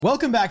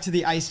Welcome back to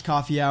the Iced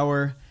Coffee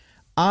Hour.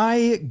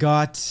 I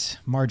got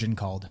margin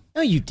called.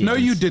 No, you didn't. No,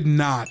 you did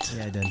not.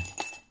 Yeah, I did.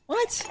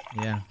 What?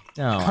 Yeah.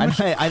 No,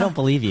 I don't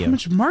believe you. How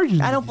much margin?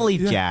 I don't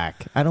believe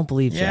Jack. I don't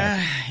believe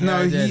Jack. No,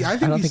 I did. I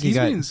think he's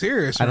being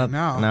serious right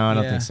now. No, I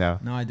don't think so.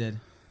 No, I did.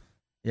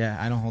 Yeah,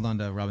 I don't hold on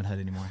to Robinhood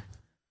anymore.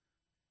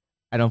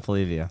 I don't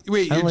believe you.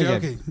 Wait, you're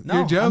joking. No,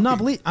 you're joking. I'm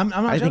not I'm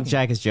not I joking. think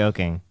Jack is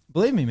joking.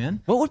 Believe me,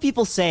 man. What would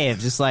people say if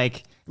just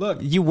like, look,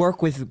 you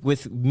work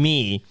with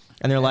me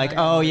and they're like,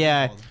 oh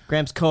yeah,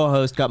 Graham's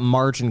co-host got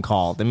margin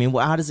called. I mean,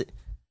 how does it?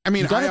 I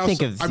mean,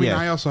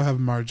 I also have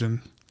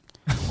margin.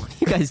 What are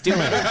you guys doing?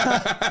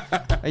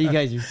 you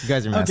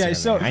guys are messing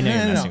with me. I know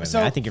you're messing with me.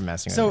 I think you're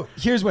messing with me. So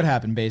here's what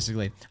happened,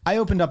 basically. I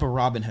opened up a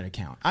Robinhood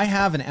account. I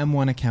have an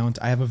M1 account.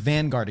 I have a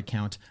Vanguard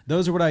account.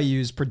 Those are what I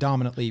use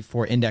predominantly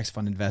for index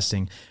fund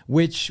investing,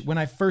 which when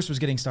I first was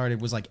getting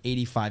started was like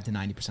 85 to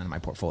 90% of my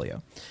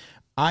portfolio.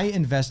 I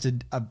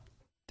invested I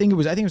think it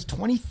was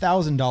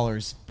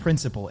 $20,000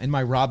 principal in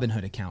my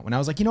Robinhood account when I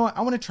was like, you know what,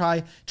 I want to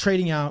try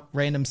trading out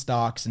random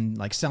stocks and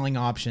like selling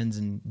options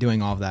and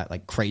doing all of that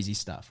like crazy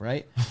stuff,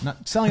 right?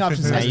 Not selling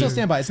options. I still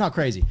stand by it. It's not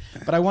crazy,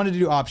 but I wanted to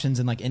do options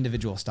and like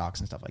individual stocks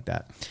and stuff like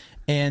that.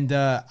 And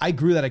I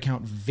grew that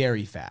account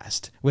very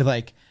fast with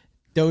like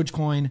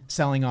Dogecoin,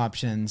 selling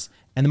options,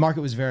 and the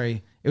market was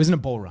it was in a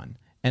bull run,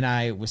 and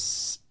I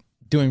was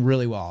doing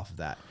really well off of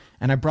that.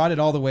 And I brought it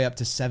all the way up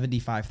to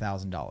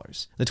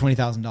 $75,000, the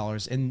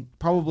 $20,000 in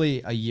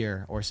probably a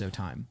year or so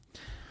time.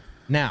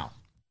 Now,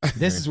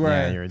 this is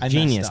where you're a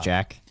genius,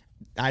 Jack.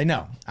 I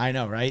know,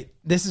 right?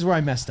 This is where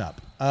I messed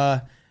up.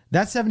 That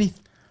 $70,000,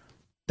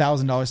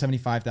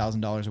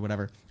 $75,000 or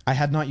whatever, I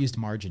had not used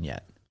margin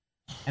yet.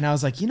 And I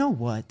was like, you know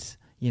what?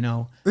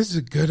 This is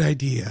a good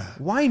idea.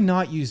 Why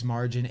not use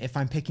margin if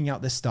I'm picking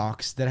out the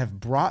stocks that have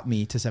brought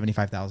me to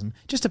 $75,000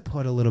 just to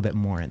put a little bit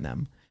more in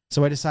them?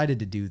 So I decided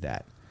to do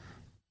that.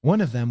 One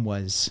of them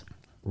was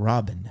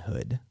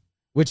Robinhood,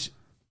 which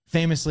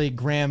famously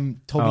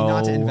Graham told me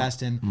not to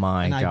invest in,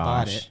 and I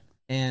bought it,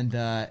 and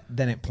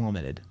then it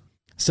plummeted.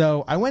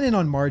 So I went in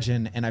on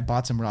margin and I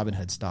bought some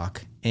Robinhood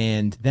stock,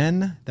 and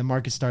then the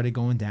market started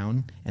going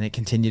down, and it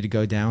continued to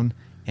go down,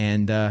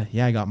 and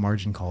I got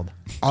margin called.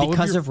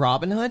 Because of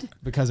Robinhood?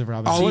 Because of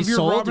Robinhood. All of your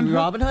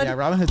Robinhood? Yeah,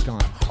 Robinhood's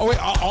gone. Oh wait,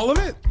 all of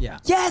it? Yeah.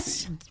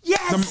 Yes.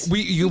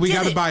 We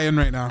got to buy in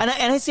right now. And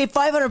I saved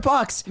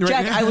 $500.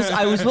 Jack,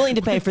 I was willing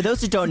to pay. For those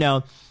that don't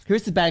know,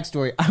 here's the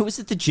backstory. I was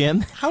at the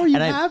gym. How are you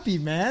happy,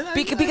 man?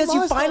 Because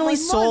you finally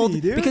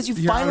sold. Because you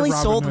finally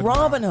sold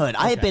Robinhood.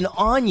 I had been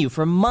on you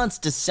for months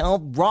to sell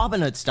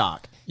Robinhood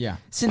stock. Yeah.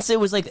 Since it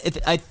was like at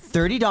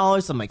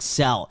 $30, I'm like,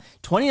 sell.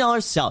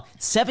 $20, sell.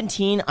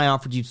 $17, I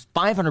offered you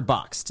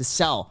 $500 to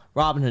sell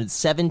Robinhood at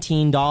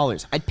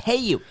 $17. I'd pay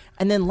you.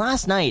 And then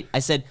last night I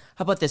said,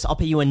 how about this? I'll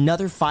pay you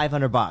another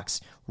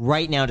 $500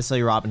 right now to sell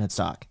your Robinhood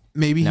stock.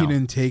 Maybe he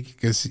didn't take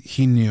because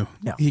he knew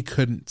he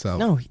couldn't sell.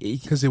 No,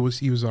 because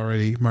he was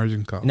already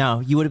margin called.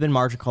 No, you would have been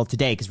margin called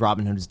today because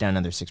Robinhood was down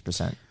another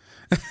 6%.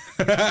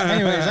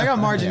 Anyways, I got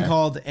margin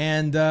called,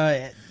 and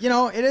it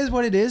is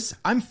what it is.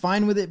 I'm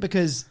fine with it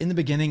because in the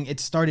beginning it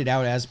started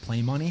out as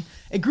play money.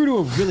 It grew to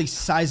a really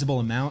sizable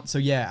amount. So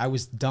yeah, I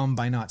was dumb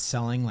by not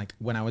selling like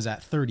when I was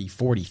at 30,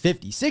 40,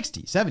 50,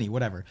 60, 70,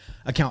 whatever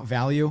account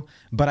value.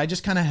 But I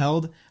just kind of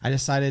held. I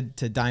decided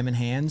to diamond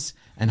hands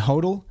and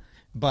hodl.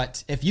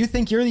 But if you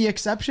think you're the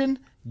exception,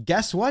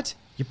 guess what?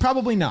 You're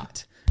probably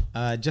not.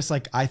 Just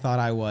like I thought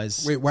I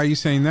was. Wait, why are you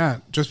saying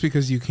that? Just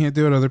because you can't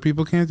do it, other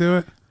people can't do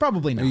it?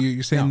 Probably not.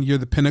 You're saying you're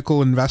the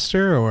pinnacle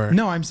investor, or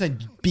no? I'm saying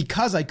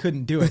because I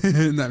couldn't do it.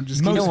 No, I'm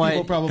just most kidding.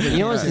 people probably. You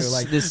know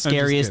what's the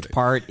scariest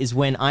part is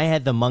when I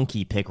had the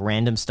monkey pick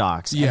random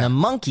stocks, and the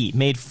monkey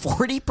made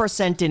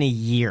 40% in a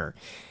year.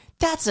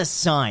 That's a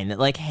sign that,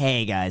 like,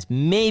 hey guys,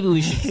 maybe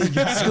we should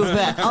scoop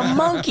back. A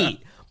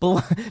monkey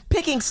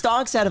picking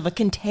stocks out of a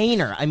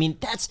container. I mean,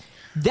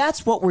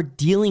 that's what we're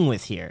dealing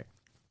with here.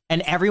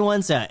 And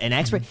everyone's an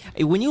expert.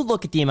 When you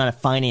look at the amount of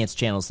finance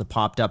channels that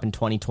popped up in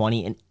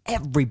 2020, and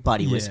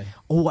everybody was,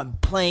 I'm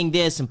playing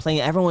this and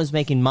playing. Everyone was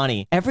making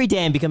money. Every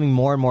day I'm becoming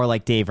more and more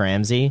like Dave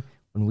Ramsey.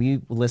 When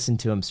we listened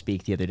to him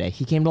speak the other day,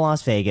 he came to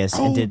Las Vegas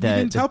and did we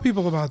didn't tell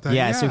people about that.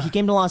 Yeah, so he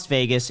came to Las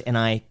Vegas, and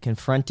I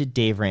confronted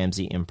Dave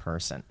Ramsey in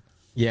person.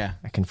 Yeah.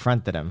 I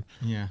confronted him.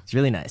 Yeah. He's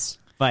really nice.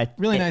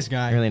 Really nice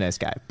guy. Really nice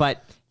guy.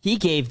 But he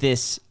gave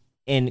this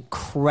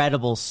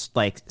incredible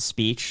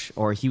speech,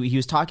 or he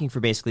was talking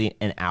for basically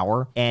an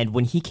hour, and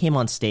when he came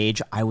on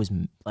stage I was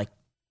like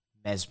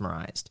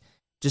mesmerized.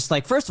 Just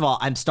like, first of all,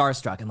 I'm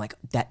starstruck. I'm like,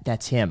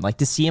 that's him. Like,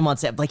 to see him on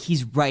set, like,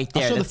 he's right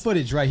there. I'll show the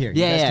footage right here.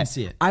 You guys can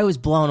see it. I was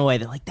blown away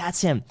that, like,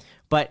 that's him.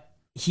 But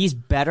he's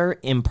better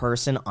in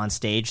person on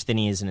stage than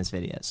he is in his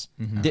videos.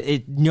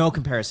 No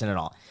comparison at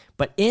all.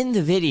 But in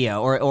the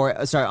video,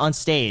 or sorry, on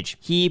stage,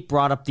 he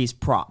brought up these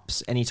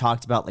props, and he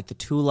talked about like the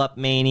tulip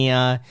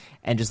mania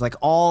and just like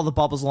all the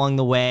bubbles along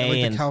the way, like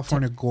and the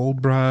California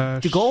gold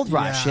rush. The gold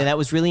rush, yeah, that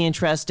was really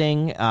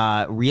interesting.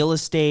 Real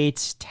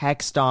estate,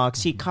 tech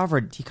stocks, he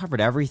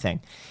covered everything.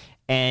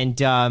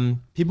 And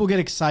people get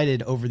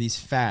excited over these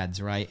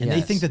fads, right? And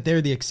they think that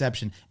they're the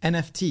exception.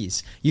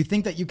 NFTs. You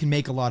think that you can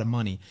make a lot of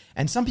money.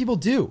 And some people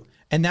do.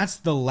 And that's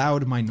the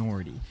loud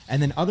minority.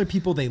 And then other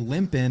people, they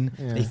limp in.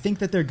 Yeah. They think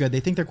that they're good. They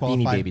think they're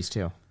qualified. Beanie Babies,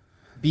 too.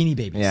 Beanie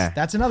Babies. Yeah.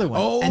 That's another one.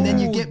 Oh. And then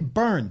you get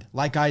burned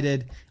like I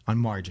did on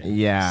Margin.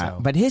 Yeah. So.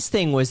 But his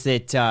thing was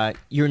that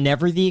you're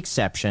never the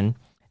exception.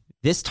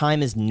 This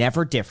time is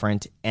never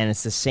different. And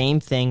it's the same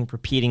thing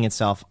repeating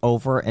itself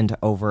over and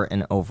over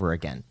and over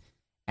again.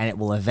 And it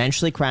will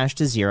eventually crash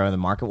to zero. The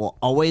market will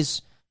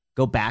always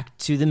go back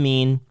to the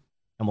mean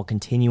and will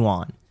continue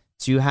on.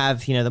 So you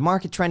have, the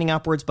market trending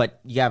upwards, but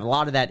you have a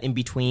lot of that in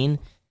between.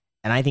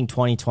 And I think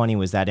 2020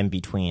 was that in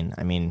between.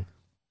 I mean,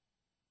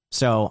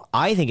 so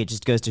I think it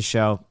just goes to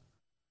show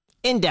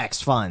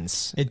index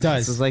funds. It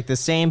does. It's like the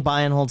same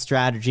buy and hold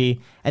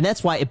strategy. And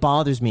that's why it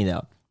bothers me,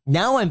 though.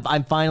 Now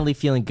I'm finally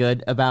feeling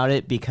good about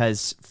it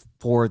because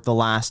throughout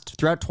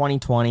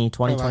 2020,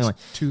 2021,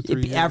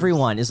 2-3 years.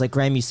 Everyone is like,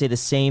 Graham, you say the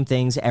same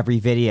things every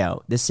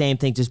video. The same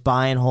thing, just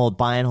buy and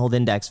hold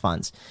index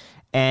funds.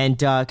 And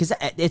because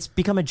it's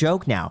become a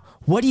joke now.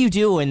 What do you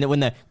do when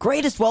the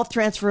greatest wealth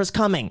transfer is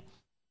coming?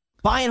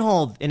 Buy and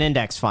hold an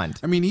index fund.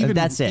 I mean,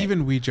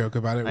 even we joke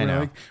about it.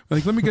 We're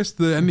like, let me guess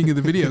the ending of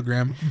the video,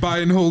 Graham. Buy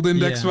and hold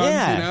index funds.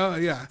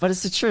 Yeah. But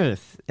it's the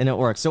truth, and it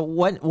works. So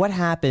what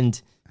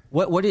happened?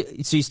 So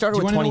you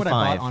started with 25. Do you want to know what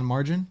I bought on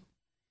Margin?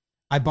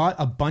 I bought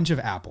a bunch of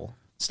Apple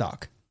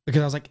stock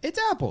because I was like, it's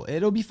Apple,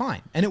 it'll be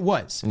fine, and it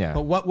was. Yeah.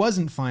 But what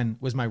wasn't fine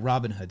was my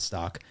Robinhood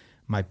stock.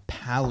 My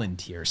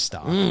Palantir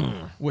stock,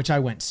 which I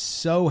went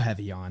so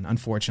heavy on,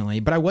 unfortunately.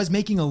 But I was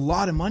making a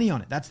lot of money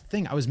on it. That's the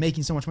thing. I was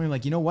making so much money.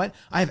 Like, you know what?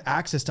 I have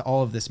access to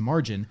all of this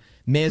margin.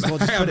 May as well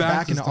just put it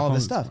back into all of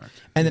this stuff.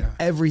 And then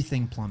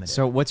everything plummeted.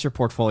 So what's your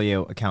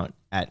portfolio account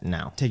at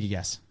now? Take a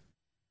guess.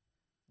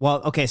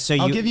 Well, okay, so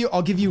I'll give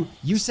you,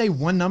 you say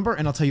one number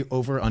and I'll tell you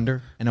over,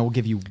 under, and I will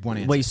give you one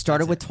answer. Well, you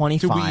started with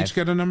 25. Did we each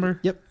get a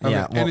number? Yep. Okay.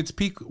 Yeah. And its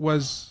peak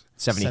was?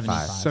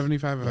 75.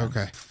 75?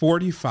 Okay.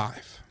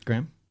 45.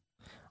 Graham?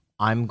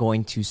 I'm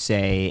going to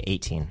say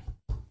 18.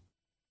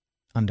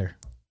 Under.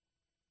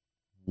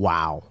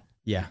 Wow.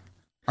 Yeah.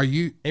 Are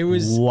you? It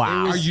was.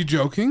 Wow. Are you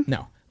joking?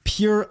 No.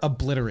 Pure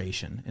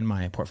obliteration in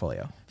my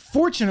portfolio.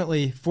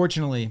 Fortunately,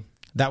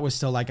 that was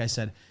still, like I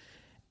said,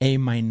 a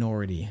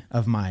minority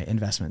of my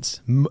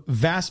investments.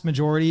 Vast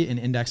majority in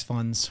index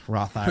funds,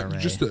 Roth IRA.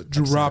 Just a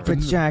drop in.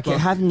 But Jack,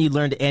 haven't you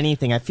learned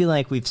anything? I feel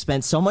like we've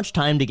spent so much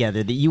time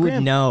together that you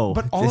would know.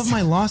 But all of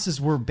my losses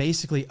were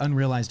basically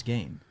unrealized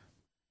gain.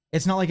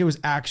 It's not like it was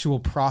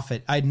actual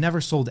profit. I'd never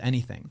sold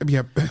anything.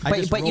 Yep.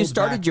 But you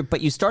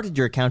started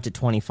your account at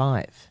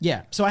 25.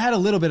 Yeah. So I had a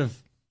little bit of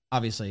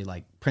obviously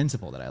like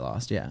principal that I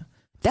lost. Yeah.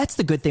 That's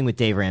the good thing with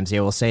Dave Ramsey,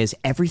 I will say, is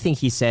everything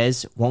he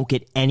says won't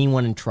get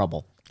anyone in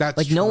trouble. That's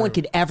like true. No one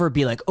could ever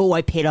be like, oh,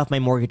 I paid off my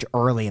mortgage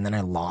early and then I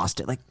lost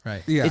it. Like,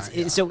 right. Yeah.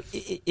 So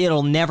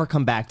it'll never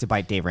come back to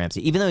bite Dave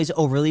Ramsey, even though he's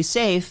overly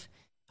safe.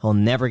 He'll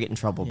never get in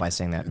trouble by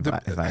saying that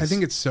advice. I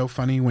think it's so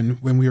funny when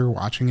we were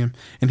watching him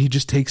and he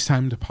just takes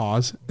time to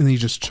pause and he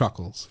just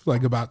chuckles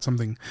like about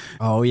something.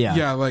 Oh yeah.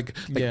 Yeah. Like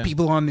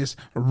people on this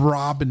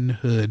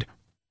Robinhood.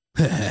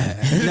 No,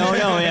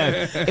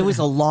 yeah. It was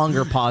a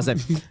longer pause.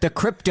 The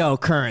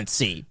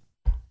cryptocurrency.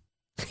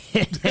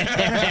 But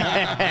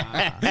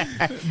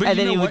and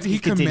then he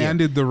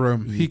commanded the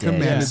room. He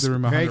commanded the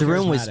room. The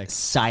room was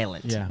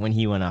silent when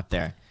he went up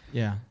there.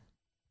 Yeah.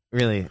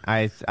 Really,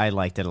 I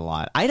liked it a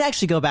lot. I'd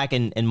actually go back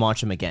and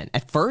watch him again.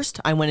 At first,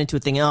 I went into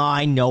it thinking, oh,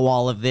 I know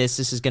all of this.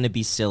 This is going to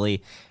be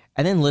silly.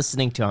 And then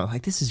listening to him, I'm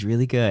like, this is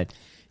really good.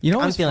 You know,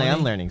 I'm feeling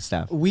I'm learning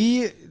stuff.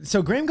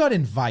 So Graham got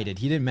invited.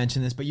 He didn't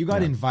mention this, but you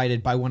got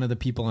invited by one of the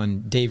people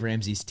on Dave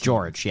Ramsey's team.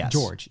 George, yes.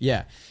 George,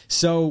 yeah.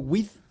 So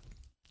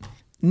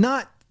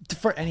not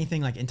for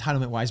anything like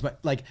entitlement wise, but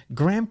like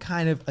Graham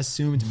kind of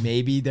assumed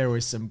maybe there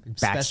was some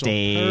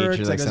backstage special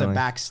perks, like there was a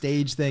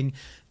backstage thing.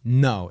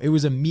 No, it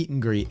was a meet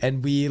and greet,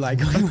 and we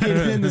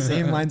waited in the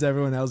same lines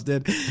everyone else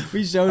did.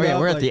 We showed up.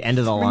 We're at the end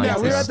of the lines. Yeah,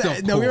 we were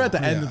at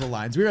the end of the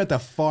lines. We were at the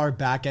far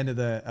back end of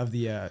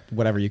the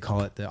whatever you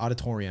call it, the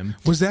auditorium.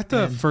 Was that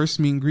the first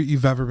meet and greet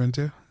you've ever been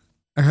to?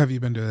 Or have you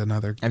been to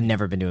another? I've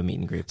never been to a meet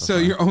and greet before. So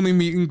your only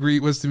meet and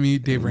greet was to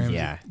meet Dave Ramsey?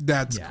 Yeah.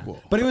 That's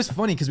cool. But it was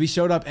funny because we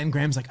showed up and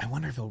Graham's like, I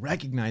wonder if he'll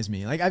recognize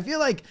me. Like, I feel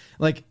like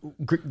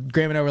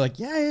Graham and I were like,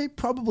 yeah, he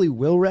probably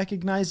will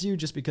recognize you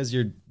just because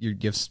you're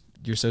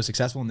so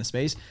successful in this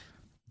space.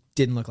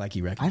 Didn't look like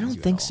he recognized you. I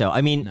don't think so.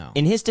 I mean,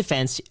 in his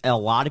defense, a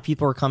lot of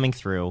people were coming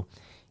through.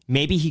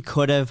 Maybe he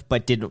could have,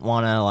 but didn't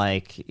want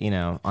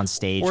to, on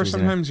stage. Or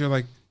sometimes you're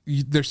like,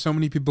 there's so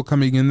many people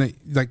coming in that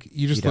like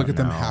you just look at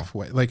them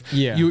halfway. Like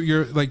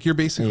you're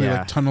basically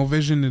like tunnel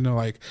vision and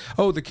like,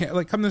 oh,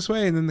 like come this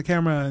way and then the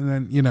camera and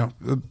then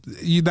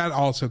that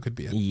also could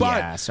be it.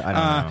 Yeah, but so I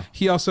don't know.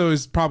 He also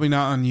is probably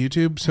not on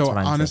YouTube, so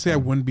honestly I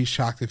wouldn't be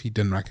shocked if he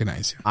didn't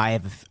recognize you.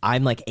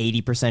 I'm like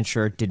 80%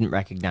 sure didn't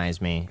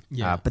recognize me.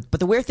 Yeah. But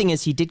the weird thing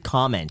is he did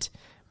comment,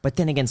 But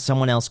then again,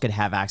 someone else could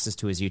have access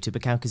to his YouTube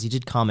account because he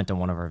did comment on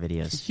one of our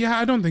videos. Yeah,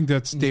 I don't think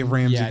that's Dave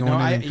Ramsey going in and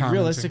commenting.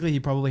 Realistically,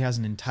 he probably has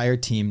an entire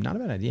team. Not a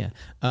bad idea,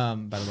 by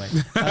the way.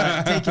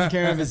 Taking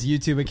care of his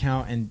YouTube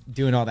account and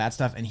doing all that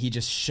stuff. And he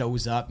just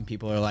shows up and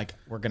people are like,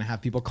 we're going to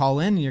have people call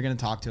in and you're going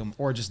to talk to him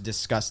or just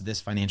discuss this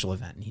financial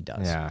event. And he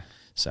does. Yeah.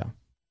 So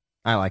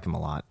I like him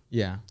a lot.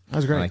 Yeah. That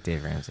was great. I like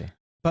Dave Ramsey.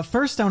 But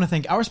first, I want to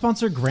thank our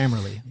sponsor,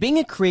 Grammarly. Being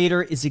a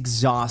creator is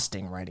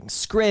exhausting. Writing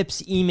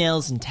scripts,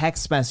 emails, and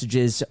text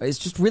messages is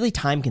just really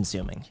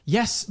time-consuming.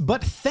 Yes,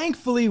 but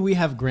thankfully, we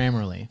have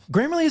Grammarly.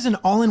 Grammarly is an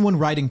all-in-one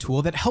writing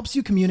tool that helps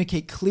you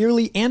communicate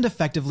clearly and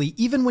effectively,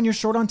 even when you're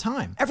short on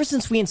time. Ever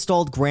since we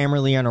installed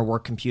Grammarly on our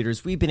work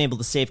computers, we've been able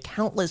to save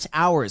countless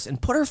hours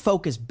and put our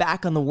focus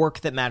back on the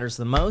work that matters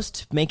the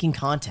most, making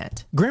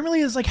content.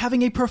 Grammarly is like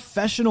having a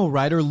professional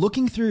writer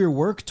looking through your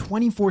work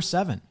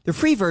 24/7. The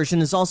free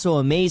version is also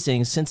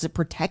amazing since it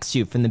protects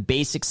you from the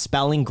basic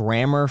spelling,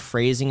 grammar,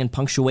 phrasing, and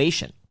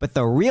punctuation. But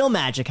the real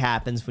magic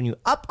happens when you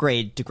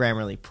upgrade to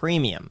Grammarly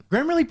Premium.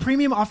 Grammarly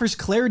Premium offers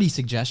clarity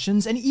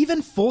suggestions and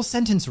even full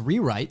sentence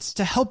rewrites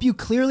to help you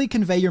clearly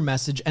convey your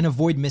message and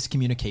avoid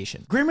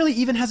miscommunication. Grammarly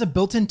even has a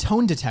built-in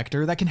tone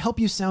detector that can help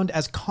you sound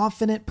as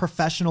confident,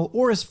 professional,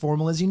 or as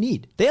formal as you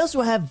need. They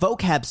also have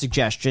vocab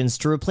suggestions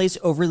to replace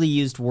overly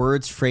used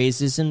words,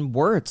 phrases, and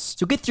words.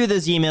 So get through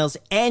those emails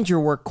and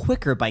your work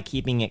quicker by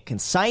keeping it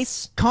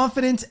concise,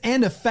 confident,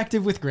 and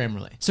effective with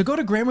Grammarly. So go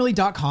to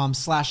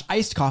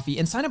Grammarly.com/icedcoffee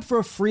and sign up for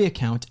a free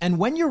account, and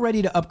when you're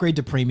ready to upgrade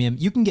to premium,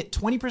 you can get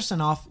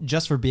 20% off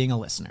just for being a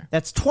listener.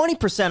 That's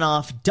 20%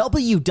 off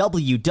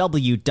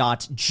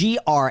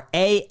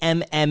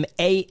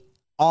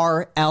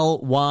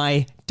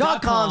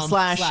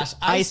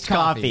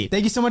www.grammarly.com/iced-coffee.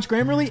 Thank you so much,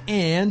 Grammarly,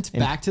 and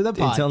back to the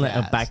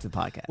podcast. Back to the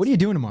podcast. What are you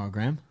doing tomorrow,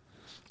 Graham?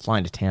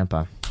 Flying to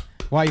Tampa.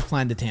 Why are you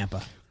flying to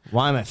Tampa?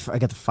 Why am I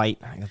got the fight.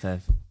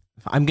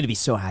 I'm going to be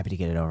so happy to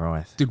get it over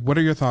with. Dude, what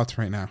are your thoughts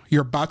right now?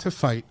 You're about to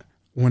fight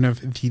one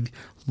of the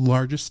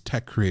largest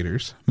tech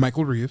creators,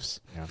 Michael Reeves.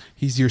 Yeah.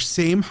 He's your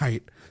same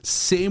height,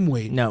 same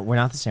weight. No, we're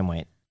not the same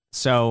weight.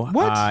 So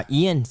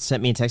Ian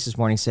sent me a text this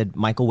morning, said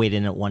Michael weighed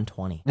in at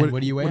 120. What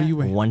do you weigh?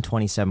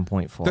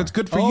 127.4. That's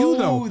good for you,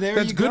 though.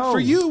 That's good for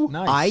you.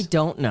 Nice. I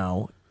don't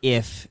know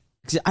if...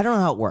 Cause I don't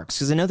know how it works,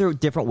 because I know there are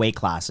different weight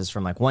classes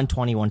from like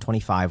 120,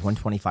 125,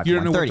 125 You to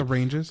don't know 130. what the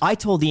range is? I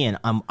told Ian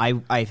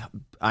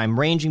I'm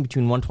ranging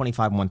between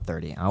 125 and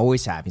 130. I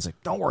always have. He's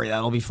like, don't worry,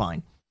 that'll be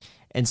fine.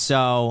 And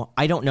so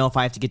I don't know if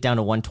I have to get down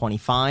to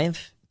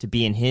 125 to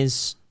be in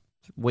his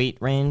weight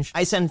range.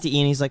 I sent it to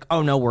Ian. He's like,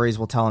 oh, no worries.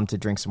 We'll tell him to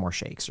drink some more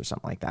shakes or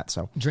something like that.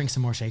 So drink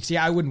some more shakes.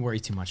 Yeah, I wouldn't worry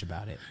too much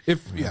about it.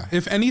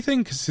 If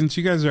anything, 'cause since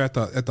you guys are at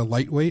the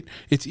lightweight,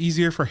 it's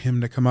easier for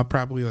him to come up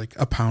probably like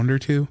a pound or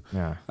two.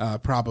 Yeah,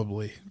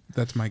 probably.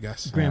 That's my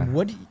guess. Graham,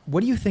 what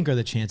do you think are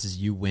the chances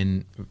you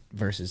win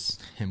versus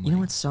him winning? You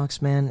know what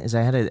sucks, man, is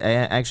I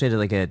actually had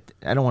like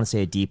I don't want to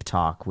say a deep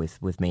talk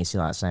with Macy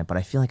last night, but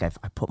I feel like I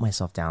put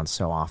myself down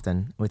so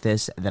often with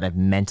this that I've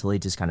mentally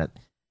just kind of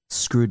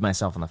screwed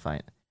myself in the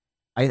fight.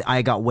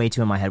 I got way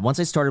too in my head. Once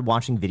I started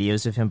watching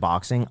videos of him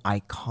boxing,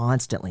 I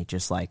constantly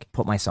just like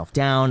put myself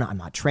down. I'm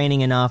not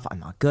training enough. I'm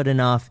not good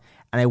enough.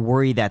 And I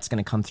worry that's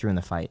going to come through in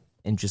the fight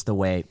in just the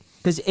way.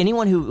 Because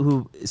anyone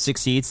who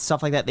succeeds,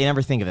 stuff like that, they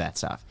never think of that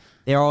stuff.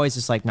 They're always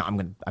just like, no,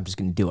 I'm just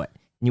going to do it.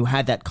 And you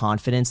have that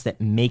confidence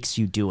that makes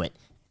you do it.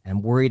 And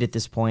I'm worried at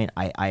this point.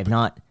 I have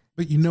not.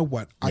 But you know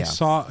what? Yeah. I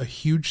saw a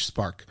huge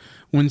spark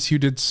once you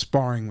did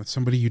sparring with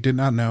somebody you did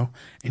not know.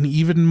 And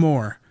even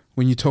more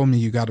when you told me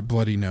you got a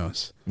bloody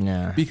nose.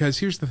 Yeah. Because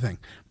here's the thing.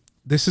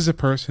 This is a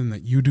person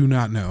that you do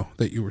not know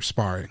that you were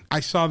sparring. I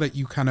saw that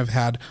you kind of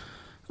had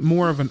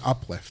more of an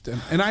uplift.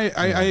 And I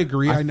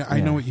agree. I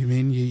know what you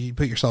mean. You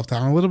put yourself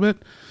down a little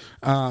bit.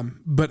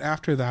 But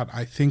after that,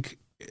 I think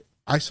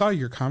I saw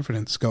your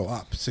confidence go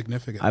up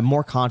significantly. I'm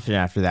more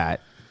confident after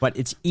that. But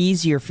it's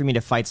easier for me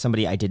to fight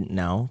somebody I didn't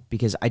know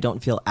because I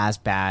don't feel as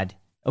bad.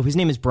 Oh, his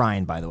name is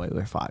Brian, by the way,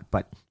 we fought.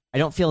 But I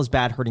don't feel as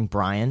bad hurting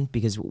Brian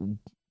because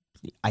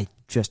I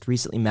just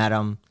recently met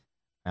him.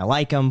 I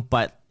like him,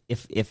 but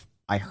if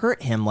I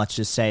hurt him, let's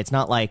just say, it's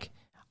not like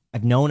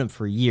I've known him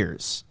for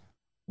years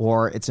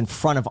or it's in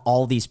front of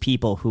all these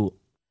people who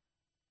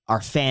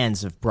are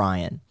fans of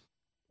Brian.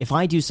 If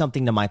I do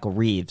something to Michael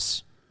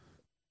Reeves,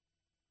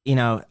 you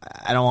know,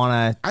 I don't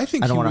want to... I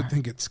think he would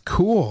think it's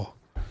cool.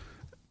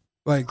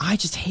 Like, I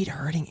just hate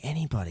hurting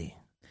anybody.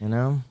 You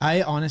know,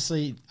 I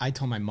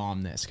told my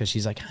mom this because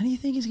she's like, how do you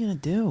think he's going to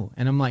do?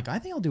 And I'm like, I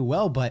think I'll do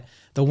well. But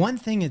the one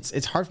thing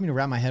it's hard for me to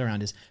wrap my head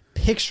around is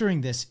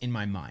picturing this in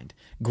my mind.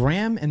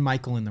 Graham and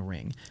Michael in the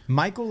ring.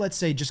 Michael, let's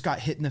say, just got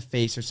hit in the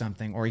face or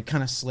something, or he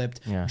kind of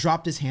slipped,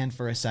 dropped his hand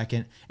for a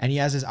second, and he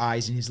has his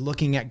eyes, and he's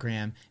looking at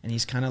Graham, and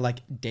he's kind of like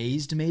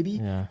dazed maybe,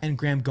 and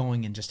Graham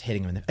going and just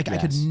hitting him. I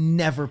could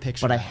never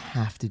picture that. But I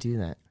have to do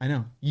that. I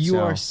know. You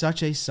are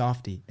such a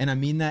softie, and I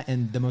mean that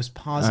in the most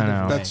positive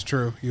way. That's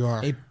true. You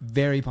are. A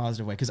very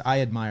positive way, because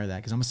I admire that,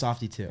 because I'm a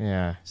softie too.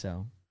 Yeah.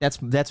 So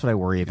that's what I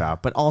worry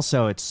about. But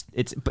also,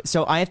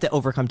 so I have to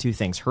overcome two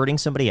things: hurting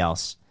somebody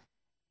else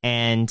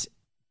and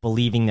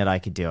believing that I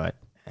could do it.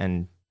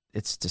 And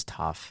it's just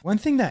tough. One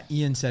thing that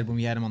Ian said when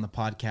we had him on the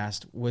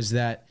podcast was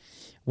that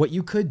what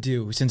you could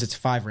do, since it's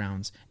 5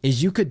 rounds,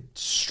 is you could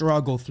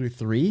struggle through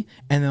 3,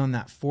 and then on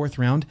that 4th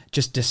round,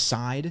 just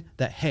decide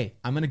that, hey,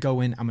 I'm going to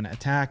go in, I'm going to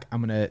attack,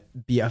 I'm going to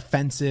be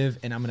offensive,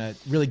 and I'm going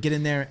to really get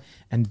in there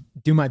and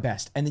do my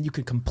best. And then you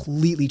could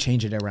completely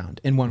change it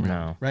around in 1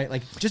 round, right?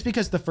 Like, just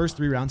because the first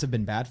 3 rounds have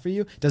been bad for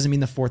you doesn't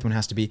mean the 4th one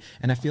has to be.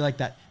 And I feel like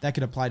that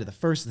could apply to the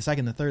 1st, the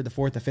 2nd, the 3rd, the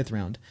 4th, the 5th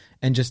round,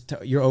 and just to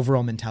your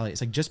overall mentality.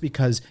 It's like, just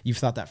because you've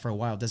thought that for a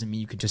while doesn't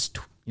mean you could just,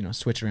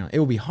 switch around. It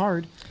will be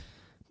hard.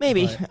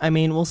 Maybe. But, I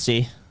mean, we'll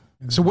see.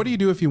 So what do you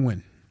do if you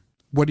win?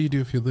 What do you do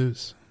if you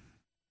lose?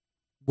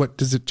 What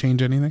does it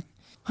change anything?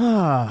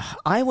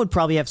 I would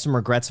probably have some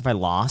regrets if I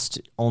lost,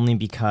 only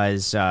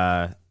because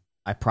I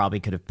probably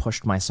could have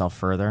pushed myself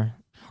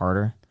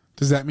harder.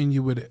 Does that mean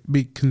you would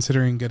be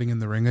considering getting in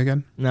the ring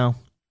again? No.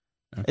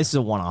 Okay. This is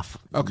a one-off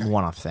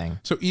thing.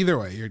 So either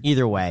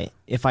way,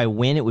 if I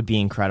win, it would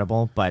be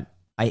incredible, but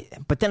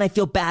then I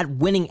feel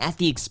bad winning at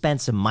the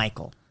expense of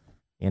Michael.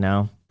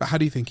 But how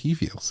do you think he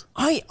feels?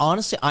 I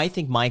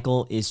think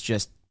Michael is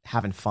just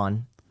having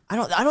fun. I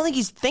don't think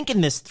he's thinking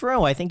this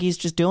through. I think he's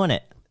just doing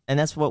it, and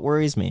that's what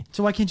worries me.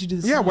 So why can't you do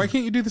the same? Yeah, why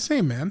can't you do the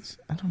same, man?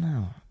 I don't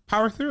know.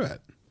 Power through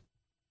it.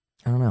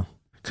 I don't know.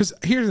 Because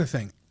here's the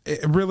thing.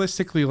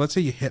 Realistically, let's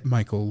say you hit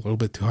Michael a little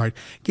bit too hard,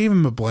 gave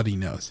him a bloody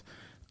nose.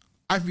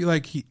 I feel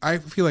like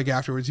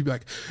afterwards he'd be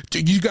like,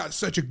 dude, you got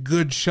such a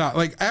good shot.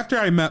 Like after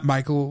I met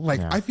Michael,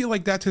 I feel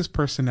like that's his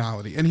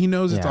personality, and he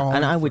knows it's all.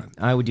 And I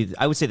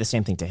would say the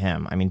same thing to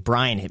him. I mean,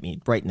 Brian hit me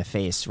right in the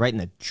face, right in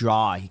the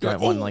jaw. He got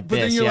one like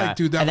this. Then you're like,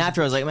 dude, and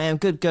after I was like, man,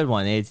 good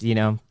one. It's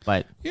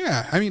but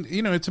yeah, I mean,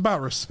 it's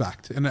about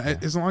respect, and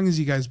as long as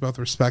you guys both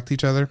respect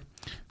each other,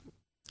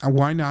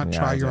 why not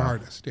try your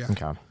hardest? Yeah.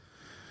 Okay.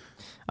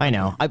 I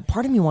know.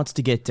 Part of me wants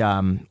to get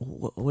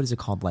what is it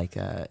called, like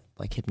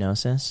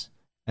hypnosis.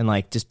 And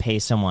just pay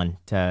someone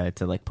to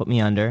put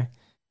me under,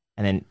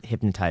 and then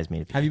hypnotize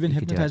me. Have you been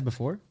hypnotized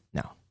before?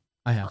 No,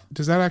 I have.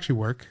 Does that actually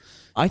work?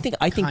 I think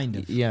kind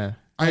of. Yeah.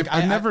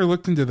 I've never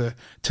looked into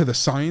the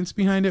science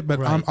behind it, but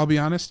right. I'll be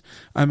honest.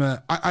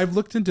 I've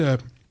looked into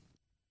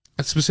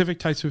specific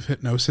types of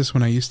hypnosis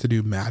when I used to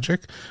do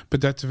magic,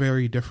 but that's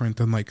very different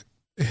than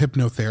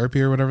hypnotherapy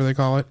or whatever they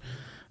call it.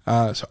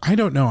 So I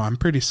don't know. I'm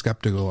pretty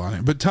skeptical on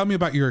it. But tell me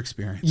about your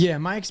experience. Yeah,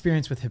 my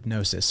experience with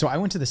hypnosis. So I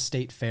went to the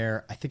state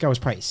fair. I think I was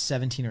probably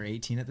 17 or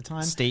 18 at the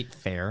time. State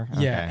fair?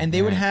 Yeah, okay. And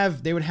they would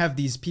have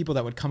these people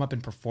that would come up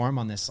and perform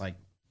on this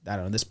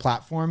this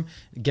platform,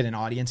 get an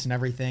audience and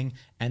everything.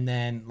 And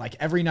then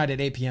every night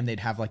at 8 p.m. they'd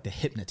have the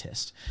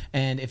hypnotist.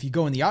 And if you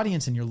go in the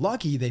audience and you're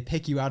lucky, they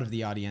pick you out of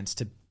the audience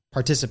to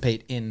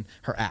participate in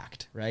her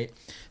act, right?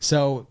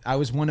 So I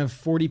was one of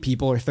 40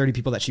 people or 30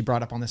 people that she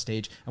brought up on the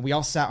stage, and we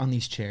all sat on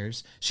these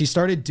chairs. She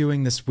started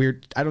doing this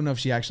weird, I don't know if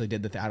she actually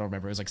did I don't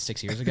remember, it was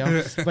 6 years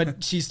ago,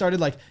 but she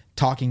started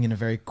talking in a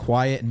very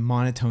quiet and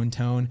monotone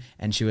tone,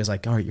 and she was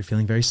like, all right, you're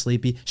feeling very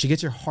sleepy. She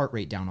gets your heart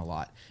rate down a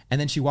lot. And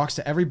then she walks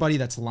to everybody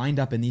that's lined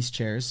up in these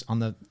chairs on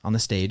the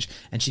stage,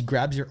 and she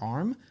grabs your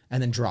arm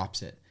and then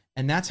drops it.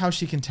 And that's how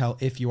she can tell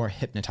if you are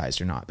hypnotized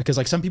or not. Because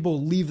some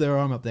people leave their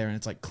arm up there and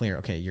it's clear,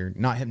 okay, you're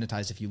not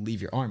hypnotized if you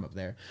leave your arm up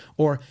there.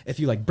 Or if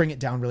you bring it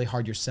down really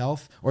hard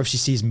yourself, or if she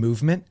sees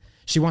movement,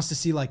 she wants to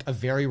see a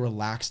very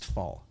relaxed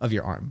fall of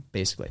your arm,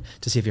 basically,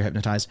 to see if you're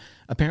hypnotized.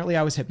 Apparently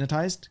I was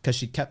hypnotized because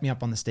she kept me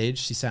up on the stage.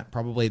 She sent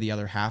probably the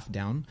other half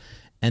down.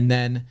 And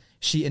then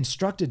she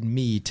instructed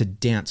me to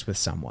dance with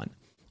someone.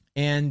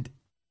 And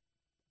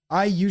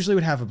I usually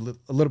would have a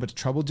little bit of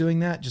trouble doing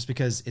that just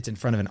because it's in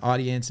front of an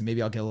audience and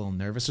maybe I'll get a little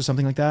nervous or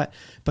something like that.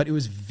 But it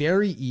was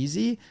very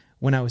easy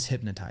when I was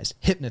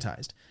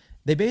hypnotized.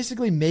 They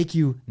basically make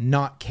you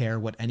not care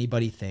what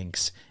anybody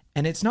thinks.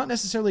 And it's not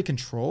necessarily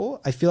control.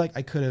 I feel like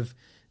I could have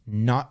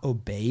not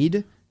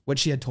obeyed what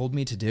she had told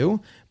me to do,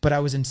 but I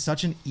was in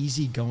such an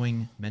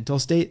easygoing mental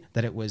state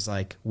that it was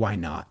why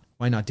not?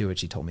 Why not do what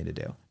she told me to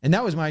do? And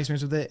that was my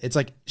experience with it. It's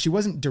she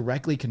wasn't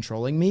directly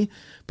controlling me,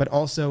 but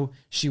also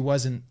she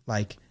wasn't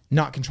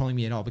not controlling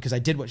me at all because I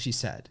did what she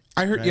said.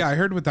 I heard, right? Yeah, I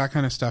heard with that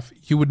kind of stuff,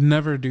 you would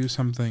never do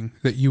something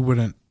that you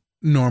wouldn't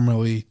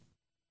normally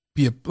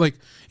be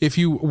if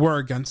you were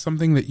against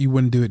something that you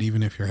wouldn't do it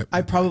even if you're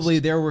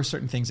hypnotized. There were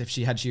certain things if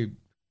she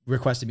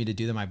requested me to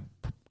do them, I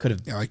could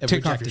have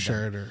take off your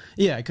shirt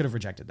I could have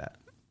rejected that.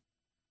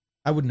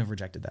 I wouldn't have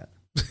rejected that.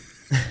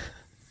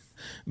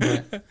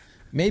 But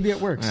maybe it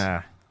works.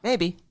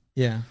 Maybe.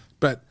 Yeah.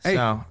 But hey,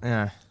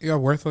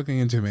 worth looking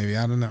into maybe.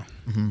 I don't know.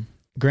 Mm-hmm.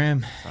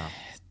 Graham.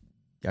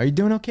 Are you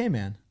doing okay,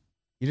 man?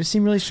 You just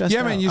seem really stressed out.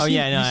 Yeah, man. You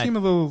seem a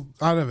little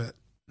out of it.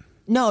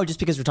 No, just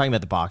because we're talking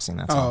about the boxing.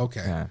 That's all.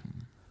 Okay. Yeah.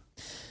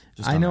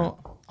 I know.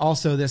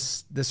 Also,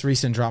 this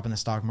recent drop in the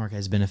stock market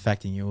has been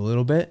affecting you a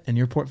little bit in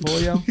your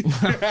portfolio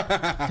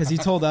because you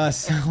told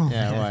us.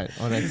 What?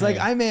 It's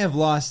I may have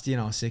lost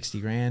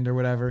 60 grand or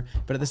whatever,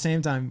 but at the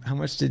same time, how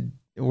much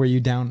were you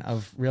down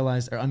of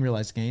realized or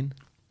unrealized gain?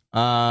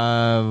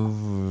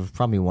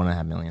 Probably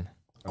 $1.5 million.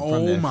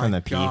 From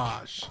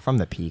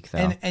the peak,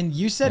 though. And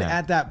you said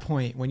at that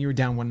point when you were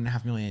down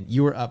 $1.5 million,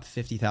 you were up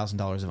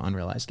 $50,000 of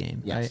unrealized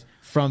gain, right?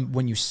 From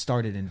when you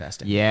started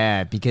investing.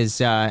 Yeah,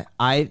 because I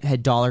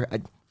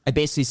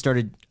basically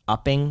started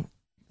upping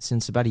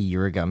since about a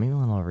year ago, maybe a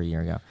little over a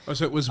year ago. Oh,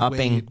 so it was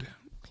upping. Wade.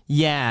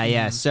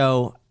 Yeah.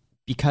 So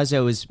because I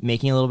was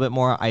making a little bit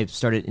more, I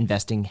started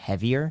investing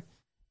heavier,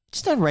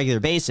 just on a regular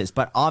basis.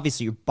 But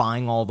obviously, you're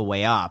buying all the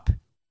way up and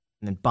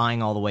then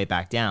buying all the way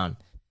back down.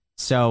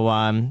 So,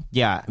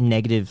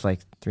 negative like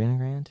 300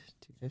 grand,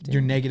 250.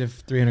 You're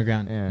negative 300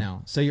 grand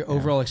now. So your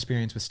overall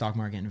experience with stock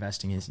market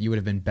investing is you would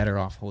have been better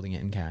off holding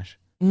it in cash.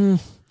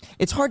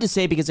 It's hard to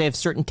say because I have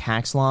certain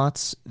tax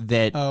lots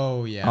that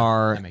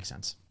that makes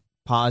sense.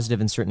 Positive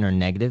and certain are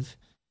negative.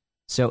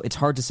 So it's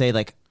hard to say,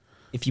 like,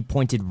 if you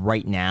pointed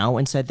right now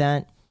and said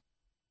that,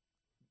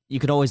 you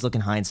could always look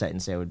in hindsight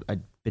and say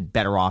I'd been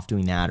better off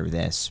doing that or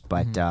this.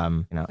 But,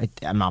 I'm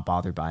not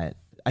bothered by it.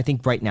 I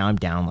think right now I'm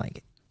down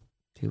like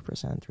 2%,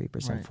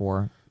 3%,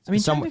 4%. I mean,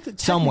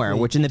 somewhere,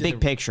 which in the big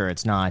picture,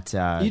 it's not.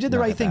 You did the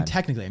right thing bad.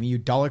 technically. I mean, you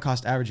dollar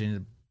cost averaged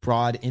into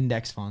broad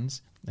index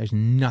funds. There's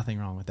nothing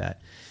wrong with that.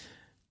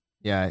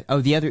 Yeah.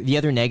 Oh, the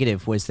other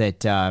negative was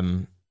that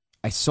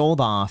I sold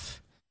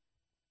off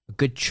a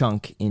good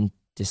chunk in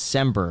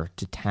December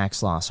to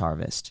tax loss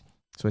harvest.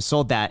 So I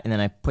sold that, and then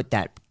I put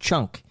that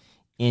chunk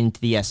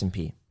into the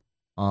S&P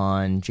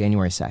on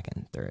January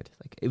 2nd, 3rd.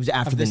 Like it was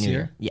after the new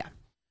year. Yeah.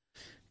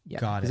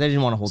 Got it. Because I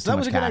didn't want to hold too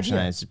much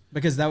cash.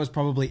 Because that was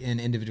probably in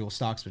individual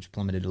stocks, which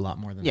plummeted a lot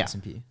more than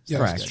S&P. So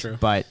that's true.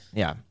 But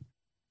yeah.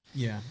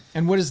 Yeah.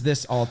 And what has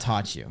this all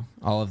taught you?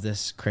 All of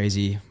this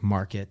crazy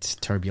market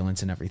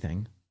turbulence and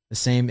everything. The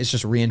same. It's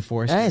just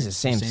reinforced. That is the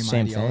same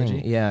ideology.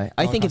 Thing. Yeah.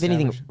 I think if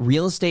anything,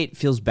 real estate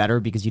feels better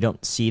because you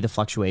don't see the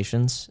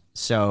fluctuations.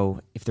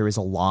 So if there is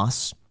a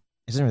loss,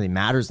 it doesn't really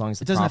matter as long as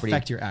the doesn't property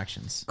affect your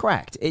actions.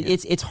 Correct.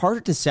 It's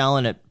harder to sell,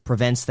 and it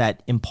prevents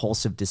that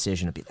impulsive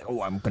decision to be like,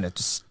 I'm going to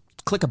just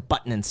click a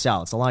button and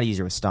sell. It's a lot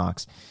easier with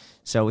stocks.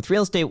 So with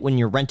real estate, when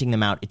you're renting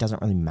them out, it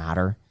doesn't really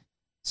matter.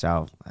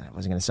 So I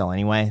wasn't going to sell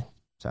anyway.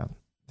 So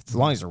as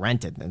long as they're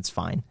rented, then it's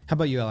fine. How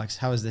about you, Alex?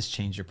 How has this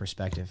changed your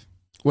perspective?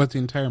 What, the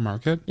entire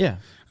market? Yeah.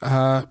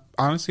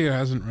 Honestly, it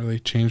hasn't really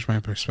changed my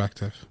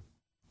perspective.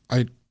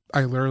 I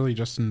literally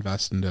just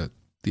invest into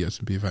the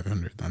S&P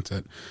 500. That's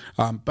it.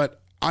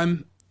 But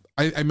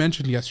I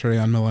mentioned yesterday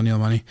on Millennial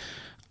Money,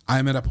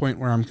 I'm at a point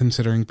where I'm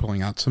considering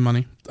pulling out some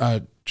money,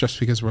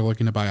 just because we're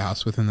looking to buy a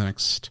house within the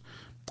next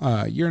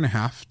year and a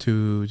half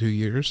to 2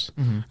 years.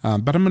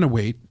 Mm-hmm. But I'm going to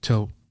wait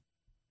till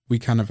we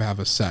kind of have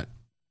a set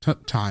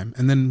time,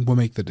 and then we'll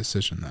make the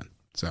decision then.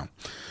 So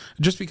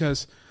just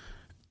because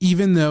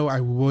even though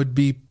I would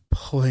be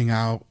pulling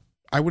out,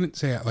 I wouldn't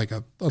say at like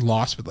a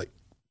loss, but like,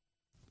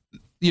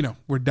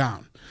 we're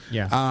down.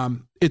 Yeah.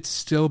 It's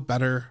still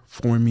better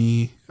for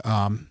me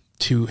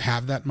to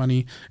have that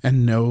money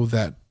and know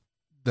that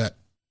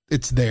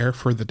it's there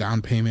for the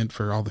down payment,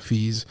 for all the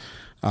fees,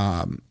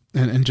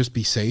 and just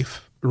be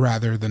safe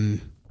rather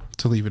than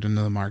to leave it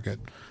into the market.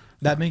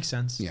 That makes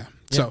sense. Yeah.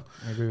 So,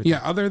 I agree with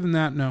that. Other than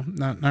that, no,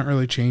 not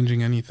really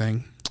changing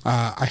anything.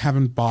 I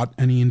haven't bought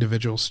any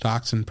individual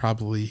stocks in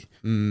probably,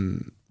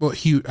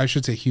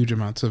 huge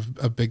amounts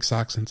of big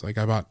stocks since like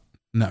I bought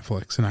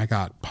Netflix, and I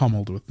got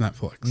pummeled with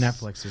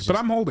Netflix. But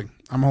I'm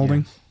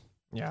holding.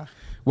 Yeah.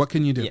 What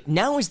can you do? Yeah,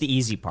 now is the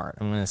easy part.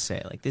 I'm going to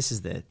say, like, this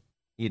is the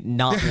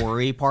not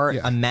worry part.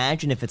 Yeah.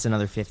 Imagine if it's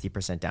another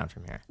 50% down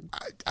from here.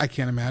 I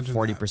can't imagine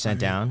 40%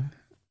 down.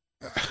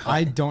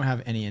 I don't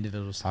have any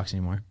individual stocks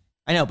anymore.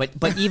 I know,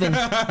 but even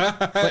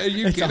are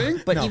you kidding?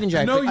 Even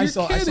Jack, no, I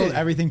sold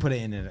everything, put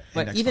it in it.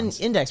 But even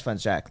index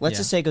funds, Jack. Let's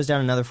just say it goes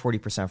down another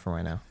 40% from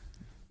right now.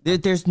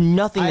 There's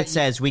nothing that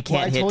says we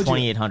can't hit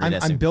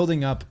 2,800. I'm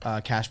building up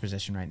a cash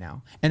position right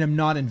now, and I'm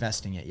not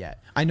investing it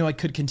yet. I know I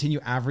could continue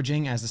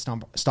averaging as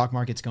the stock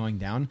market's going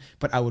down,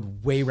 but I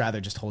would way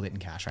rather just hold it in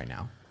cash right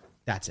now.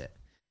 That's it.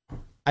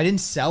 I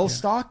didn't sell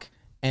stock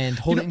and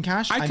hold it in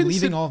cash. I'm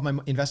leaving all of my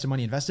invested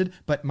money invested,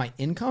 but my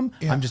income,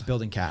 I'm just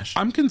building cash.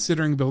 I'm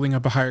considering building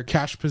up a higher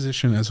cash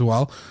position as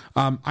well.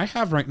 I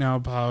have right now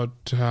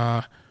about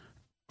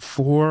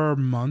 4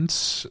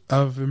 months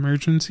of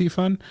emergency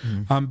fund,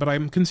 but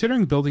I'm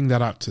considering building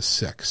that out to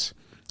 6,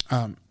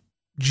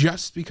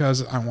 just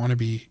because I want to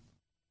be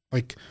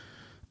like,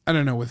 I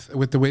don't know,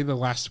 with the way the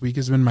last week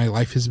has been, my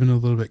life has been a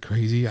little bit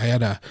crazy. I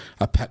had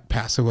a pet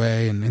pass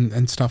away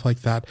and stuff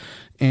like that,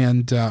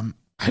 and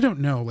I don't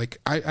know, like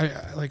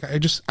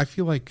I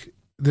feel like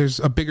there's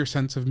a bigger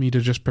sense of me to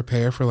just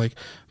prepare for like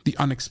the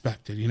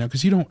unexpected,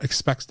 because you don't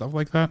expect stuff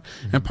like that.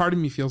 Mm-hmm. And part of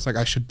me feels like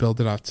I should build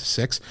it out to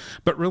 6,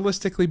 but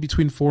realistically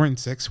between 4 and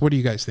 6, what do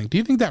you guys think? Do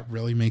you think that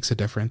really makes a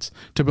difference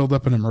to build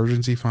up an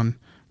emergency fund?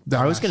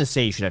 I was going to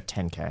say you should have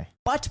 10K.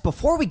 But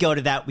before we go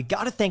to that, we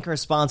got to thank our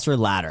sponsor,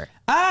 Ladder.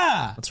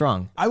 What's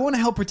wrong? I want to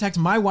help protect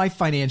my wife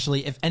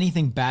financially if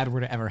anything bad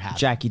were to ever happen.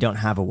 Jack, you don't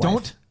have a wife.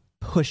 Don't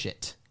push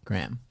it.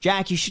 Graham.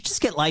 Jack, you should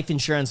just get life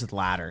insurance with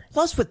Ladder.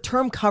 Plus, with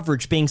term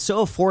coverage being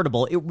so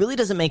affordable, it really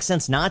doesn't make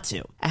sense not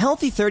to. A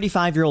healthy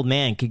 35-year-old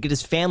man could get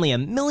his family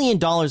 $1 million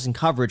in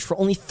coverage for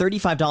only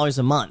 $35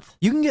 a month.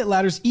 You can get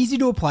Ladder's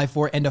easy-to-apply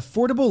for and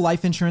affordable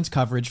life insurance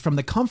coverage from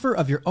the comfort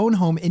of your own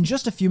home in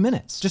just a few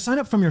minutes. Just sign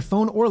up from your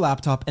phone or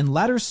laptop, and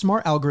Ladder's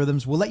smart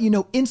algorithms will let you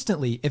know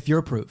instantly if you're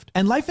approved.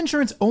 And life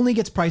insurance only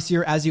gets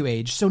pricier as you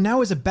age, so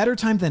now is a better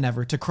time than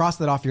ever to cross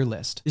that off your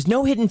list. There's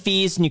no hidden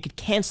fees, and you could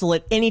cancel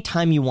it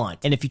anytime you want.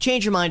 And if you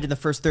change your mind in the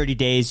first 30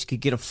 days, you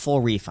could get a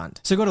full refund.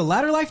 So go to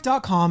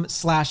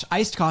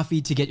ladderlife.com/iced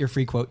coffee to get your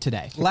free quote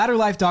today.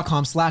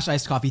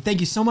 Ladderlife.com/iced coffee. Thank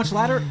you so much,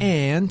 Ladder.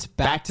 And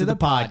back to the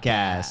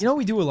podcast. You know what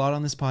we do a lot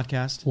on this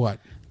podcast? What?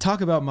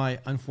 Talk about my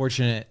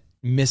unfortunate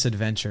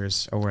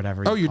misadventures or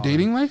whatever. Oh, your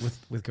dating life?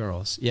 With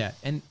girls. Yeah.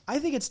 And I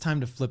think it's time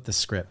to flip the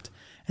script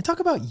and talk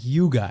about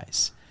you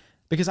guys.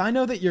 Because I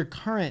know that your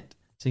current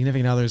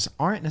significant others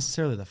aren't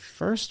necessarily the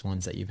first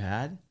ones that you've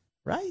had,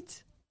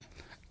 right?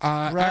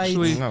 Right.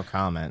 Actually, no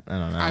comment. I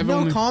don't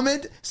know. No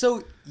comment.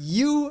 So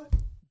you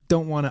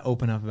don't want to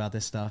open up about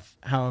this stuff.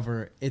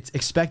 However, it's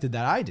expected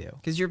that I do.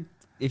 Because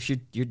if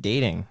you're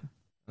dating,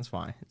 that's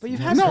why. But you've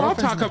had I'll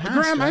talk up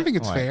Graham. Right? I think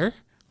it's fair.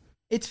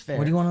 It's fair.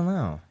 What do you want to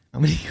know? How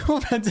many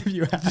girlfriends have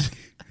you had?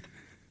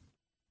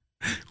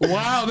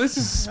 Wow, this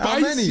is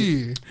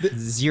spicy.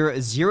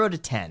 0 to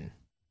 10.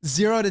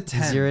 0 to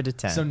 10. 0 to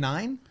 10. So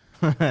 9?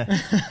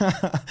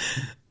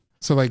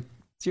 So like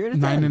 0 to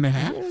 10.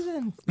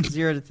 9.5?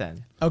 0 to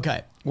 10.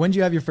 Okay. When did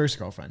you have your first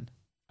girlfriend?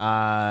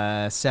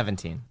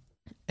 17.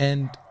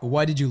 And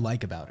what did you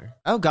like about her?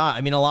 Oh God,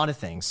 I mean a lot of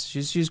things.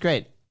 She was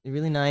great,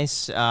 really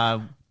nice.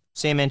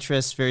 Same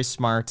interests, very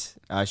smart.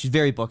 She's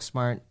very book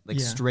smart, like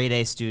straight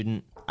A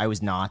student. I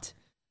was not.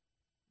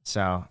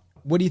 So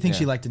what do you think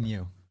she liked in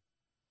you?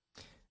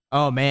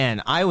 Oh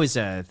man, I was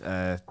in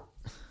the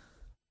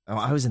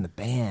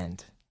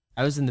band.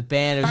 I was in the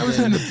band. I was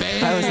in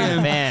the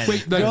band.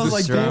 Wait,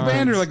 like school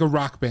band or like a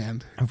rock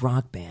band? A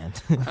rock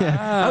band.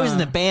 I was in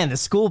the band, the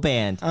school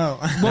band. Oh,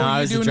 what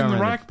were you doing in the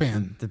rock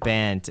band? The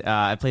band.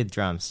 I played the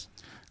drums.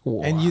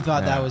 And you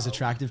thought that was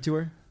attractive to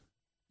her?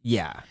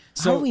 Yeah.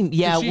 So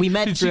we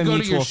met through a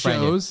mutual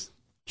friend. Shows?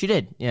 She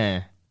did.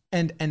 Yeah.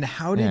 And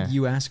how did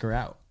you ask her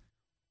out?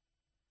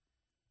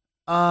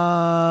 You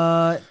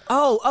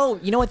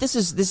know what? This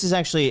is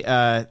actually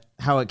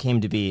how it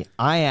came to be.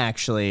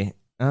 That's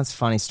a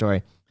funny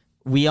story.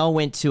 We all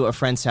went to a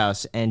friend's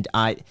house, and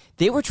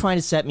they were trying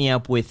to set me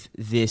up with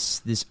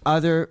this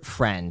other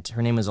friend.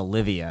 Her name was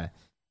Olivia,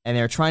 and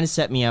they were trying to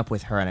set me up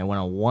with her. And I went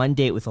on one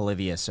date with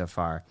Olivia so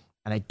far,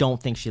 and I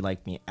don't think she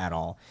liked me at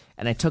all.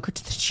 And I took her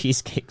to the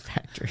Cheesecake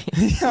Factory.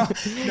 No,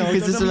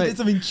 it's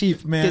something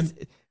cheap, man.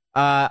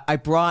 I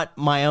brought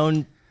my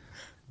own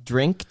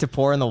drink to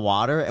pour in the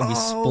water, and we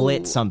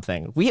split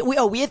something. We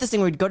had this thing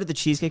where we'd go to the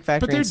Cheesecake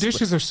Factory, but their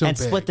dishes are so and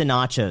big. Split the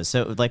nachos.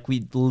 So like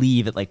we'd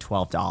leave at like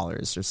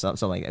 $12 or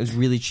something like that. It was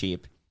really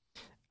cheap.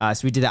 So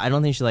we did that. I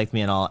don't think she liked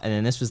me at all. And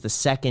then this was the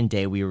second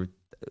day we were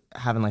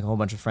having like a whole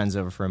bunch of friends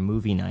over for a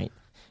movie night,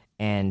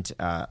 and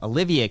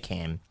Olivia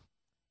came,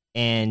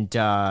 and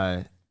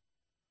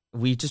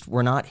we just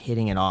were not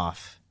hitting it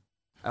off.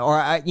 Or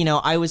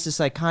I was just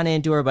like kind of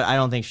into her, but I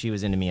don't think she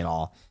was into me at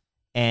all.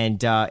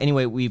 And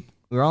anyway, we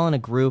were all in a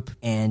group,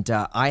 and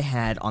I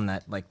had on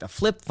that, like the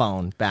flip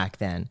phone back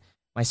then,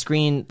 my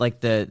screen,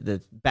 like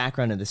the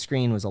background of the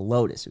screen was a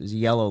lotus. It was a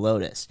yellow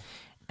lotus.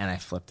 And I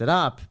flipped it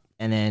up,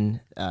 and then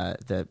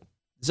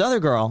this other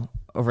girl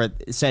over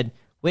said,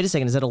 "Wait a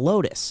second, is that a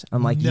Lotus?"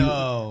 I'm like,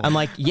 no. I'm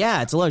like,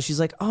 yeah, it's a Lotus. She's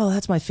like, "Oh,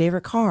 that's my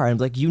favorite car." I'm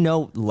like,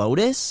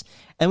 Lotus?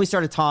 And we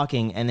started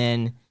talking, and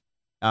then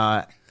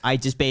I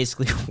just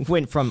basically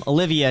went from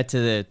Olivia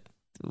to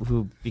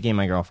who became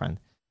my girlfriend.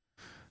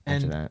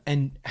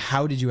 And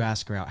how did you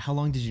ask her out? How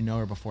long did you know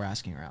her before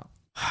asking her out?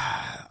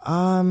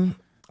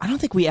 I don't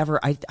think I ever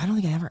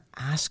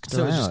asked her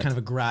So it was out. just kind of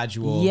a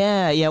gradual.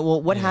 Yeah.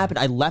 Well, what happened?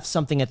 I left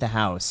something at the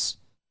house,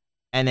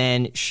 and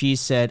then she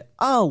said,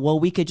 "Oh, well,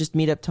 we could just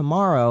meet up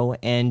tomorrow,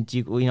 and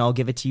I'll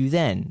give it to you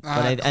then."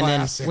 And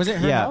then was it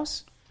her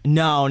house?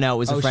 No, it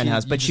was a friend's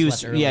house. But she was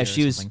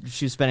she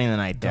was spending the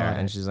night there,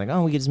 and she's like,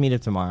 "Oh, we could just meet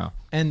up tomorrow."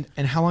 And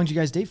how long did you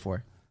guys date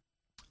for?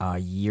 A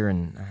year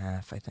and a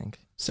half, I think.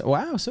 So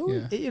wow, so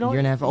year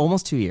and a half,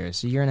 almost 2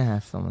 years. A year and a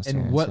half, almost. And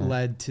 2 years, what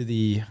led to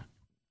the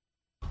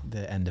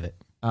end of it?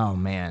 Oh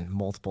man,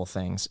 multiple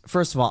things.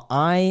 First of all,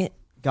 I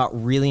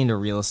got really into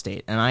real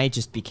estate, and I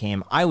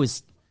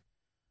was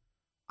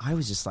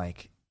just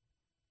like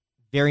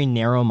very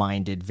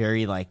narrow-minded,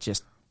 very like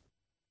just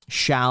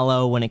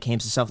shallow when it came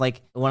to stuff.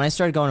 Like when I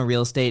started going to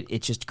real estate,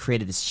 it just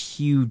created this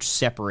huge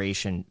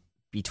separation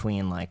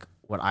between like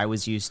what I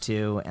was used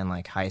to and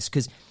like high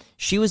school, because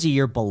she was a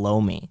year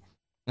below me.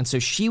 And so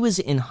she was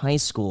in high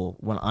school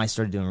when I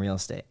started doing real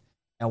estate.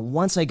 And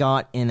once I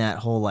got in that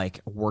whole like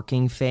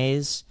working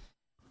phase,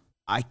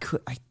 I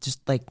couldn't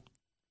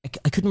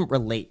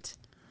relate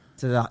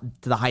to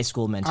the high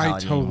school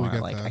mentality anymore.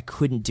 Like I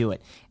couldn't do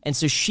it. And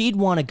so she'd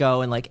want to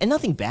go and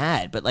nothing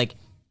bad, but like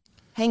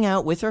hang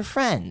out with her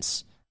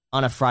friends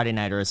on a Friday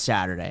night or a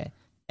Saturday.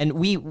 and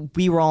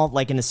we were all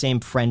like in the same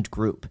friend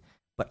group,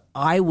 but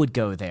I would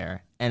go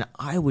there and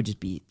I would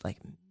just be like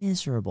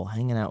miserable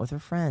hanging out with her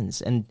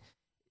friends, and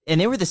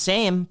they were the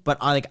same, but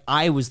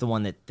I was the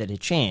one that had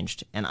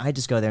changed, and I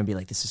just go there and be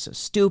like, this is so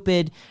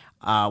stupid.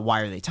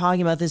 Why are they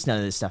talking about this? None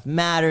of this stuff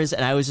matters.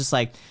 And I was just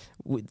like,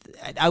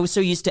 I was so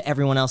used to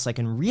everyone else like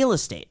in real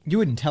estate. You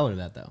wouldn't tell her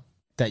that though,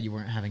 that you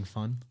weren't having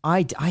fun.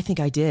 I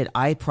think I did.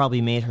 I probably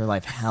made her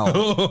life hell.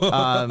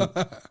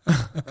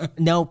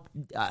 No,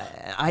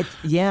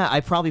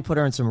 I probably put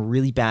her in some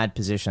really bad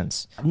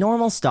positions.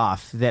 Normal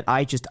stuff that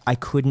I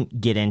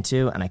couldn't get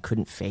into, and I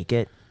couldn't fake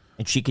it.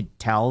 And she could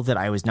tell that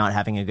I was not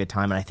having a good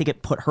time. And I think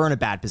it put her in a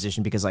bad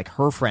position because like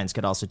her friends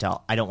could also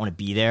tell I don't want to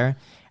be there.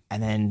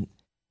 And then,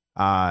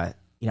 I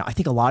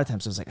think a lot of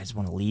times I was like, I just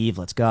want to leave.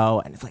 Let's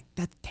go. And it's like,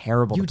 that's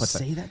terrible. You would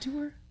say that to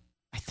her?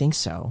 I think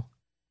so.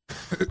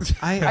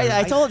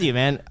 I told you,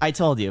 man. I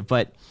told you.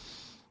 But,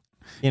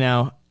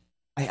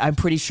 I'm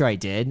pretty sure I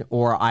did.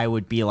 Or I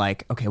would be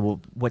like, okay,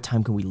 well, what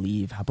time can we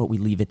leave? How about we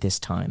leave at this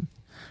time?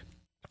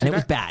 And it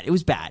was bad. It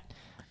was bad.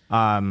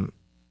 So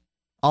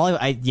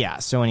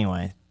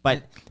anyway.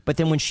 But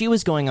then when she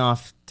was going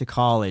off to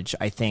college,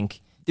 I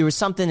think there was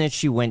something that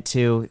she went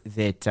to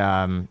that,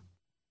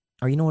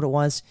 or you know what it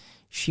was?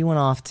 She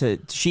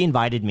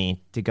invited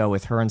me to go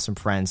with her and some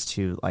friends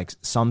to like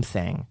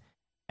something.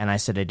 And I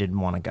said I didn't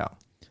want to go.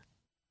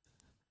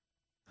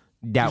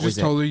 That you just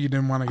told her you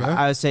didn't want to go?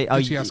 I would say,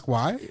 Did she ask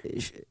why?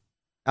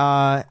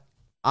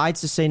 I'd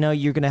just say, no,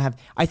 you're going to have,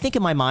 I think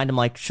in my mind, I'm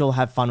like, she'll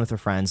have fun with her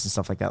friends and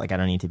stuff like that. Like I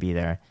don't need to be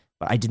there,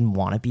 but I didn't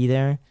want to be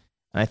there.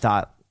 And I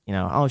thought,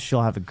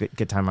 she'll have a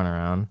good time on her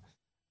own.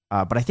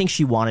 But I think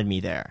she wanted me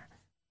there.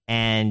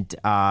 And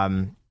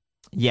then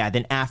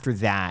after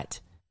that,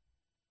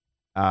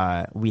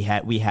 we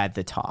had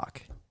the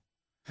talk.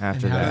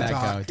 After and how that, did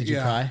that go? Did you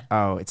cry?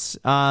 Oh, it's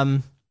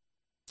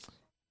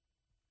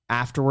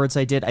afterwards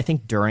I did. I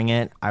think during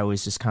it, I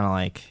was just kind of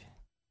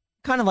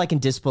like in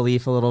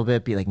disbelief a little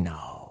bit. Be like,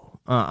 no,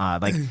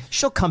 like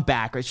she'll come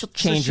back or she'll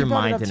change her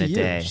mind in a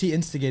day. She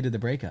instigated the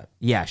breakup.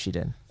 Yeah, she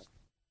did.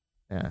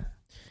 Yeah.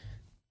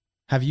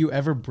 Have you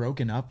ever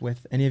broken up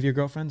with any of your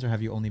girlfriends, or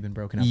have you only been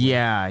broken up with?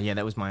 Yeah,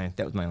 that was my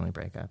only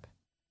breakup.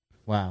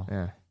 Wow.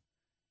 Yeah.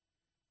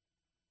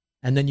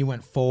 And then you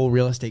went full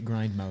real estate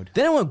grind mode.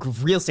 Then I went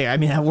real estate. I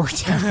mean, that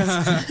worked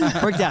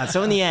out.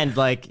 So in the end,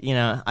 like,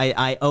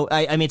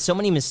 I made so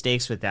many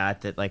mistakes with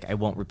that like I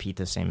won't repeat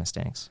the same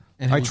mistakes.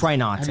 And I try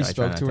not to. Have you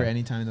spoke to her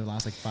any time in the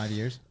last like 5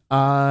 years?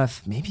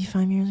 Maybe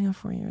 5 years ago,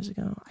 4 years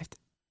ago.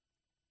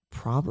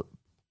 Probably.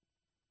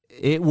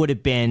 It would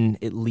have been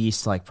at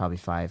least like probably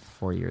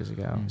 4 years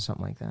ago,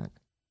 something like that.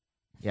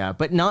 Yeah,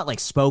 but not like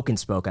spoken.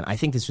 I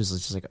think this was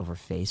just like over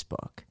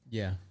Facebook.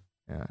 Yeah.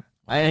 Yeah.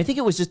 And I think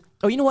it was just,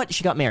 you know what?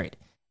 She got married.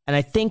 And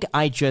I think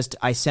I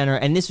sent her,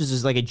 and this was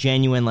just like a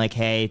genuine like,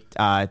 hey,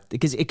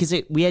 because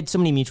we had so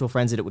many mutual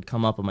friends that it would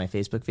come up on my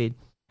Facebook feed.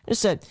 I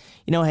just said,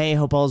 hey,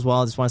 hope all is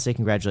well. I just want to say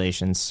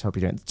congratulations. Hope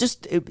you're doing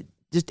just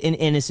an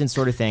innocent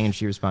sort of thing. And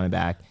she responded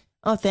back,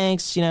 oh,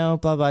 thanks, blah,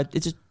 blah.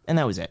 And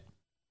that was it.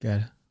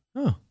 Good.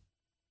 Oh.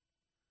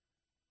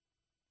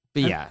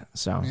 But yeah,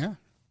 so. Yeah.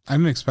 I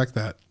didn't expect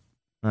that.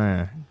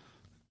 Neither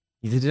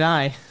did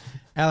I.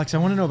 Alex, I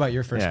want to know about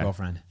your first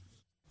girlfriend.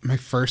 My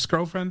first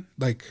girlfriend?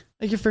 Like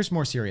your first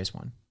more serious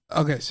one.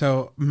 Okay,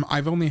 so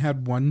I've only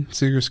had one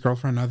serious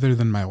girlfriend other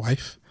than my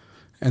wife,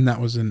 and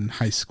that was in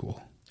high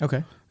school.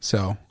 Okay.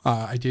 So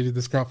I dated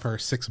this girl for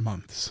 6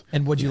 months.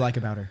 And what'd you like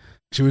about her?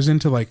 She was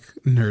into like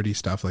nerdy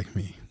stuff like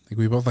me. Like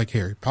we both like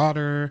Harry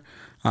Potter.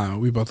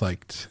 We both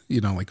liked,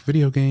 like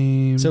video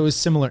games. So it was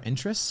similar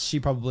interests? She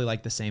probably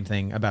liked the same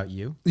thing about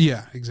you?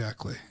 Yeah,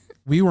 exactly.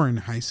 We were in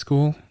high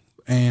school,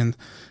 and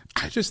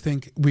I just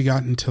think we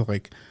got into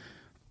like,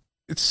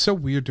 it's so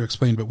weird to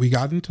explain, but we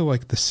got into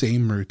like the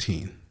same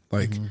routine.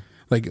 Like,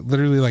 like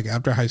literally like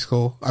after high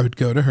school, I would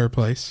go to her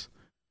place,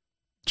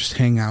 just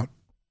hang out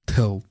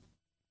till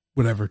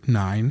whatever,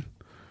 9,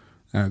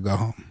 and I'd go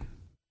home.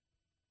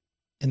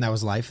 And that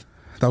was life?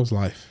 That was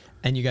life.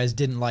 And you guys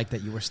didn't like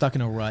that you were stuck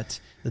in a rut,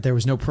 that there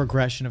was no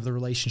progression of the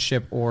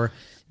relationship, or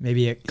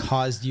maybe it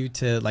caused you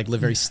to like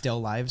live very still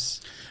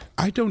lives?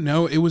 I don't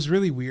know. It was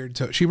really weird.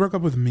 So she broke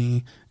up with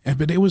me,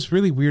 but it was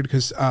really weird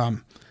because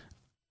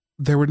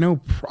there were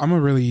no, I'm a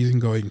really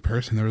easygoing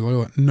person. There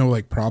were no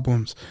like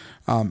problems.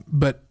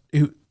 But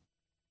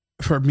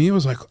for me, it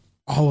was like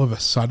all of a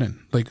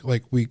sudden,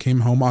 like we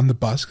came home on the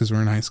bus because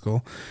we're in high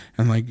school,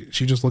 and like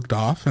she just looked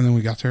off, and then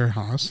we got to her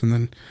house, and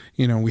then,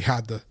 we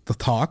had the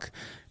talk.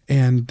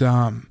 And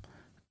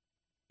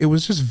it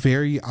was just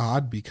very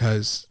odd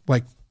because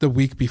like the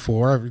week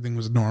before everything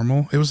was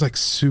normal. It was like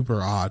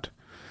super odd.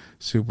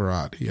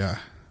 Yeah.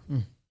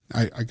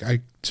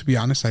 I to be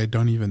honest, I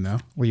don't even know.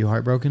 Were you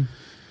heartbroken?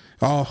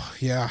 Oh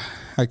yeah.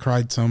 I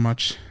cried so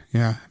much.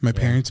 Yeah. My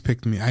parents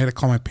picked me. I had to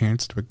call my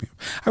parents to pick me up.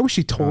 I wish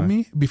she told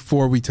me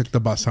before we took the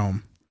bus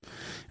home.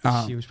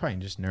 She was probably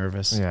just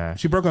nervous. Yeah.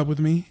 She broke up with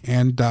me,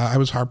 and I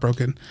was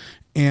heartbroken.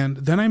 And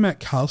then I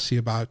met Kelsey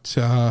about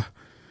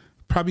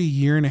probably a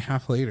year and a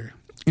half later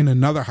in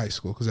another high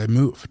school because I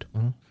moved.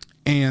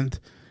 And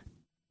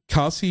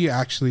Kelsey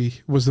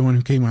actually was the one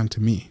who came on to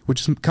me, which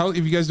is,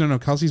 if you guys don't know,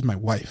 Kelsey's my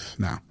wife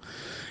now.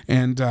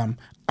 And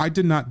I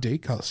did not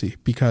date Kelsey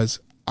because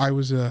I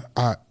was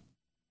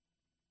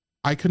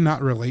I could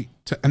not relate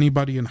to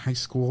anybody in high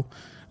school.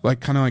 Like,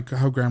 kind of like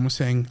how Graham was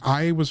saying,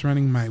 I was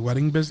running my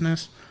wedding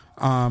business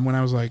when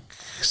I was like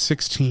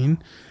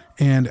 16,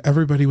 and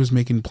everybody was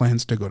making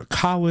plans to go to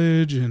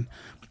college, and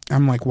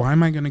I'm like, why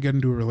am I going to get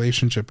into a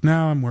relationship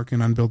now? I'm working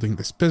on building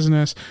this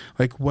business.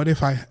 Like, what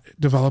if I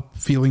develop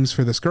feelings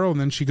for this girl and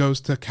then she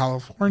goes to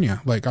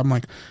California? Like, I'm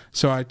like,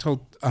 so I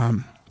told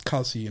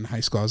Kelsey in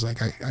high school, I was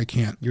like, I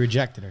can't. You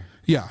rejected her.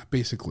 Yeah,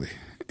 basically.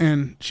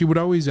 And she would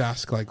always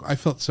ask, like, I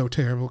felt so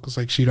terrible because,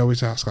 like, she'd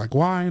always ask, like,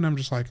 why? And I'm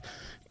just like,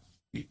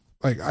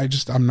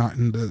 I'm not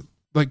into,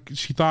 like,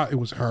 she thought it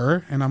was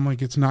her. And I'm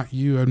like, it's not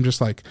you. I'm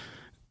just like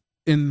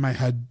in my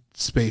head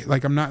space.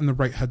 Like, I'm not in the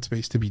right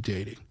headspace to be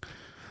dating.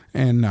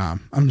 And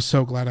I'm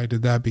so glad I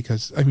did that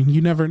because, I mean, you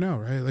never know,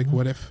 right? Like,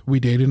 what if we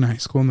dated in high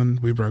school and then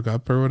we broke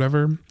up or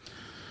whatever?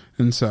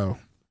 And so,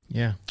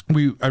 yeah,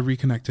 I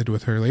reconnected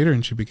with her later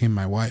and she became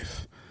my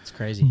wife. It's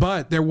crazy.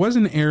 But there was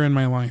an era in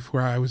my life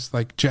where I was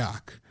like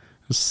Jack.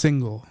 I was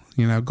single,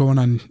 you know, going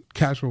on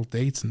casual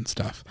dates and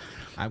stuff.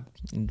 I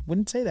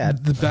wouldn't say that.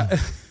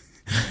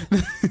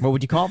 What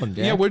would you call them,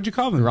 Jack? Yeah, what would you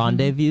call them?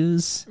 Rendezvous?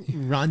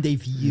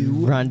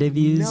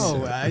 Rendezvous?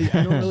 No, I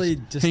don't really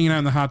just... Hanging out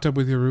in the hot tub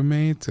with your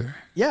roommates? Or?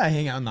 Yeah, I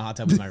hang out in the hot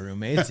tub with my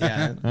roommates,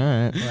 yeah. All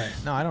right.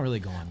 But no, I don't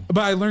really go on.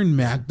 But I learned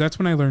that's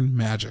when I learned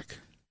magic.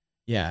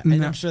 Yeah,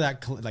 and I'm sure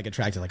that like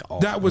attracted like all.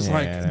 That was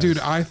dude,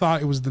 I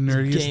thought it was the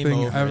nerdiest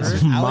thing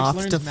ever.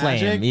 Moth to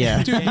flame,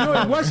 yeah. Dude, no,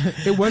 it was.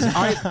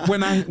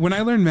 When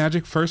I learned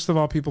magic, first of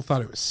all, people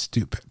thought it was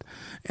stupid,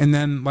 and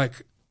then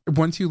like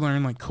once you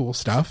learn like cool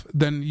stuff,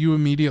 then you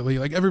immediately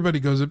like everybody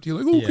goes up to you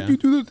like, oh, could you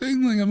do the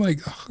thing? Like I'm like,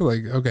 oh,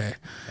 like okay,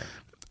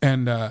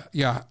 and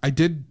yeah, I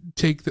did.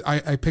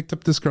 I picked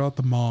up this girl at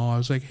the mall. I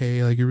was like,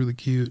 hey, like, you're really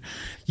cute.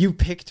 You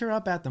picked her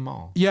up at the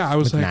mall? Yeah, I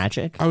was with like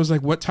magic. I was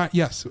like, what time?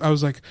 Yes, I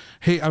was like,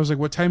 hey,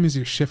 what time is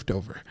your shift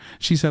over?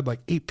 She said like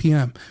 8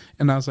 p.m.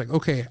 and I was like,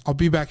 okay, I'll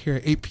be back here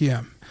at 8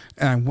 p.m.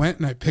 And I went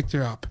and I picked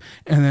her up,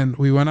 and then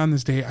we went on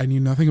this date. I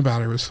knew nothing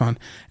about her. It was fun,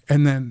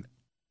 and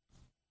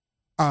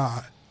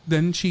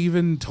then she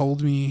even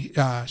told me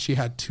she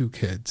had 2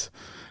 kids,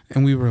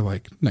 and we were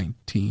like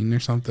 19 or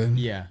something.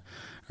 Yeah.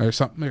 Or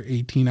something, or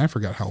 18. I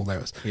forgot how old I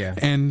was. Yeah.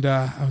 And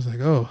I was like,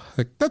 oh,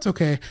 like that's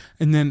okay.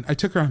 And then I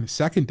took her on a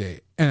second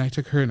date, and I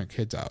took her and her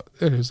kids out.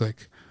 It was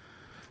like,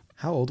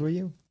 how old were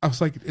you? I was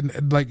like,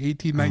 like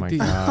 18, 19.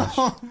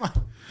 Oh my gosh.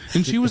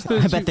 And she was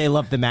I bet they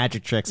loved the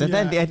magic tricks. And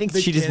then I think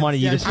she just wanted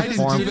you to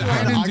perform.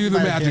 I didn't do the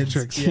magic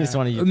tricks. She just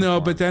wanted you to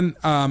No, perform. but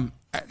then,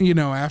 you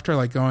know, after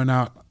like going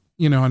out,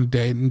 you know, on a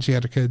date and she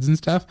had her kids and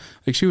stuff,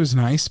 like she was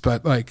nice,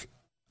 but like,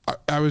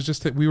 I was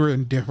just that we were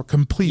in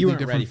completely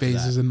different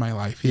phases in my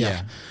life.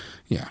 Yeah.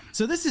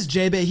 So this is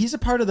J-Bay. He's a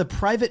part of the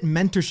private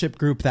mentorship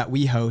group that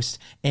we host,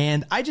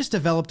 and I just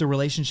developed a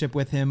relationship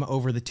with him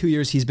over the 2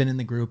 years he's been in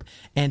the group,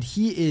 and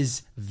he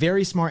is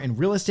very smart in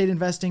real estate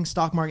investing,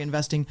 stock market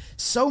investing,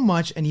 so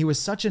much, and he was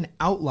such an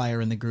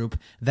outlier in the group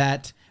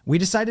that we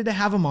decided to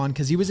have him on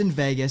because he was in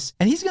Vegas,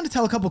 and he's going to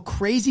tell a couple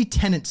crazy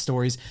tenant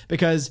stories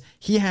because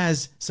he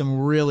has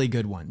some really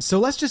good ones. So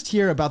let's just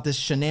hear about this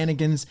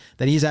shenanigans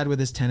that he's had with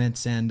his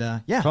tenants, and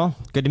yeah. Well,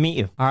 good to meet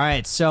you. All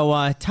right,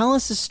 so tell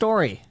us a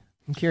story.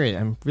 I'm curious.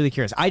 I'm really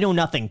curious. I know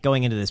nothing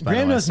going into this.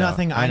 Graham knows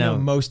nothing. I know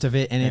most of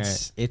it, and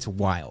it's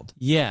wild.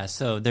 Yeah,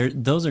 so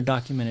those are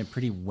documented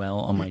pretty well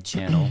on my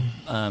channel.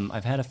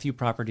 I've had a few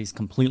properties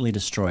completely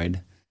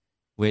destroyed,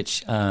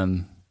 which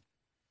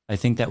I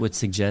think that would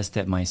suggest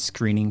that my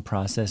screening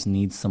process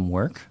needs some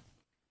work.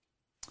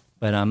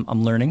 But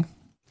I'm learning,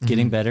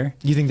 getting better.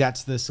 You think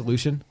that's the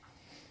solution?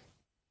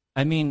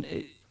 I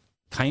mean,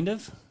 kind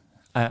of.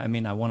 I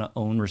mean, I want to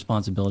own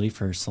responsibility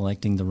for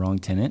selecting the wrong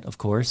tenant, of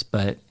course,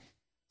 but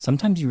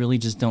sometimes you really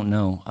just don't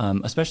know,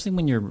 especially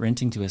when you're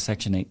renting to a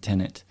Section 8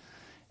 tenant.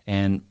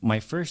 And my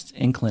first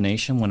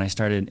inclination when I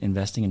started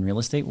investing in real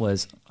estate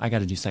was, I got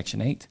to do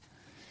Section 8.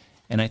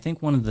 And I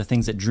think one of the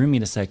things that drew me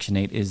to Section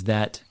 8 is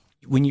that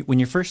when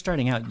you're first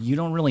starting out, you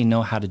don't really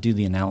know how to do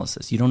the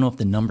analysis. You don't know if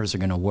the numbers are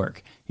going to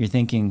work. You're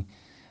thinking,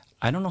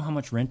 I don't know how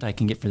much rent I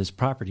can get for this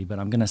property, but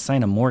I'm going to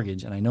sign a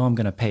mortgage, and I know I'm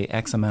going to pay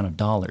X amount of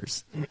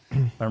dollars.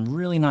 But I'm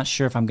really not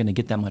sure if I'm going to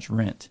get that much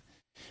rent.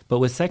 But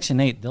with Section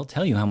 8, they'll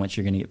tell you how much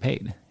you're going to get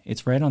paid.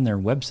 It's right on their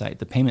website,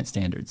 the payment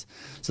standards.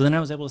 So then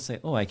I was able to say,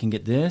 oh, I can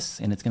get this,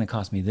 and it's going to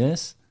cost me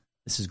this.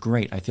 This is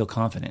great. I feel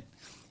confident.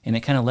 And it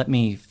kind of let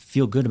me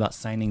feel good about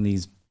signing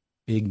these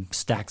big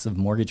stacks of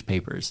mortgage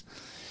papers.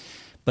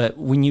 But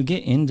when you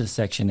get into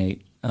Section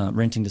 8,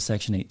 renting to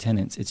Section 8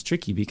 tenants, it's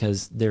tricky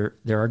because there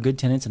are good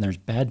tenants and there's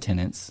bad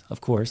tenants,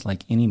 of course,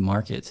 like any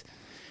market.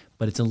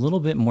 But it's a little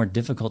bit more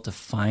difficult to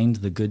find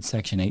the good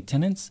Section 8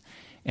 tenants.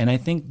 And I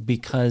think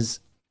because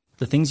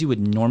the things you would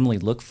normally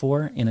look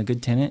for in a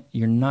good tenant,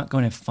 you're not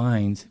going to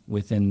find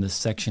within the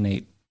Section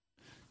 8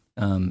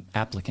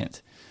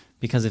 applicant.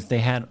 Because if they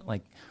had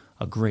like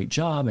a great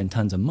job and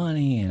tons of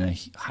money and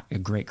a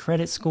great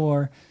credit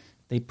score,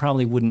 they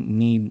probably wouldn't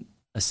need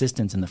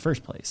assistance in the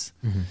first place.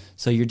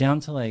 So you're down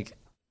to like,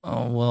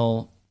 oh,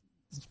 well,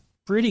 it's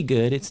pretty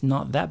good. It's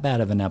not that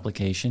bad of an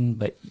application,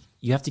 but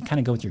you have to kind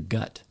of go with your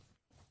gut.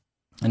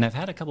 And I've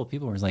had a couple of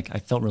people where it's like, I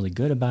felt really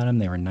good about them.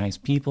 They were nice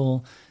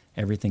people.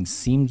 Everything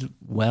seemed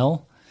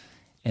well.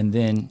 And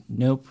then,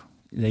 nope,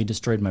 they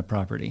destroyed my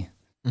property,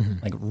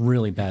 like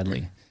really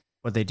badly.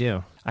 What'd they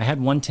do? I had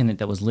one tenant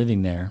that was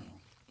living there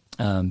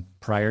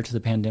prior to the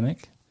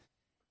pandemic.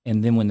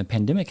 And then when the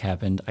pandemic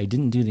happened, I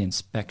didn't do the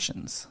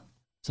inspections.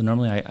 So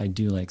normally I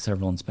do like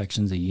several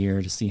inspections a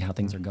year to see how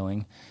things are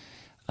going.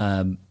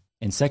 And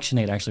Section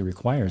 8 actually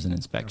requires an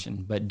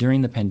inspection. But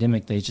during the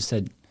pandemic, they just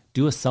said,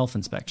 do a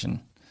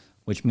self-inspection,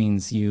 which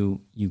means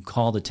you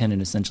call the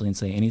tenant essentially and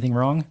say, anything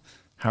wrong?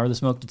 How are the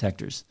smoke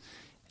detectors?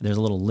 There's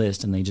a little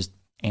list, and they just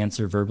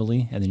answer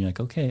verbally. And then you're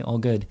like, okay, all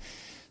good.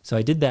 So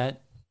I did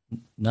that.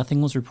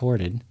 Nothing was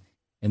reported.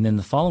 And then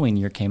the following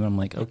year came, and I'm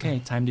like, okay,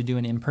 time to do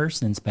an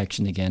in-person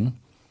inspection again.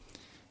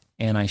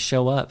 And I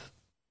show up,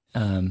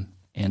 and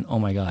oh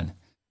my God,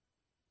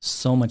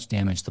 so much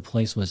damage. The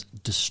place was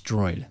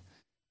destroyed.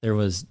 There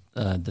was,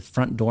 the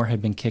front door had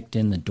been kicked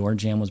in. The door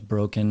jamb was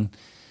broken.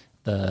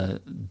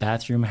 The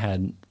bathroom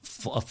had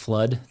a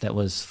flood that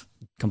was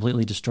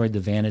completely destroyed the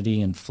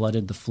vanity and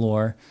flooded the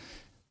floor.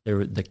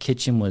 The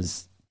kitchen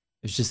was,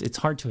 it's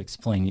hard to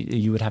explain.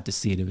 You would have to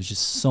see it. It was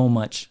just so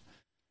much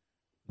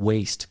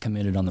waste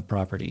committed on the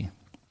property.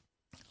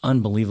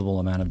 Unbelievable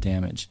amount of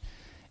damage.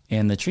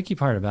 And the tricky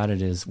part about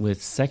it is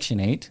with Section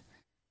 8,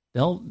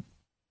 they'll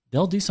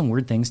do some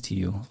weird things to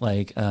you.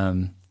 Like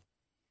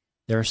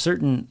there are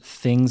certain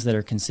things that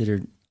are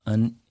considered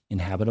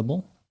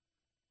uninhabitable,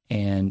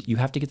 and you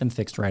have to get them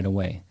fixed right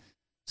away.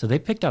 So they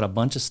picked out a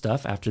bunch of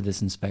stuff after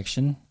this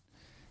inspection,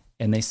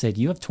 and they said,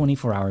 you have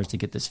 24 hours to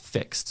get this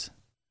fixed.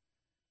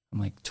 I'm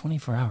like,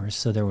 24 hours?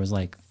 So there was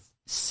like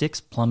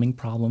 6 plumbing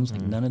problems.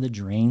 Like none of the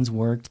drains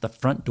worked. The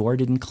front door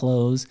didn't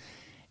close.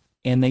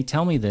 And they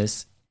tell me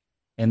this,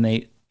 and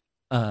they...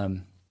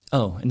 and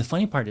the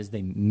funny part is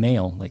they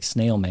mail, like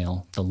snail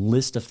mail, the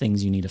list of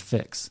things you need to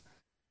fix.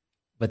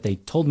 But they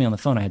told me on the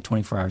phone I had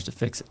 24 hours to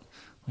fix it.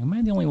 Like, am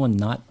I the only one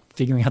not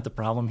figuring out the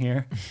problem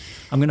here?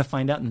 I'm going to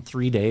find out in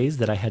 3 days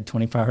that I had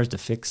 24 hours to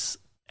fix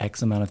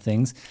X amount of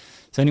things.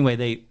 So anyway,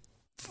 they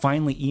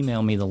finally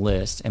email me the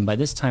list. And by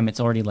this time, it's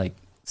already like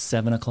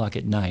 7 o'clock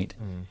at night.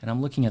 And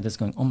I'm looking at this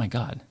going, oh my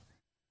God,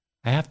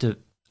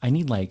 I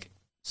need like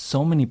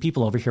so many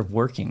people over here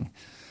working.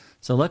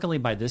 So luckily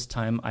by this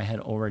time I had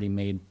already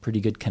made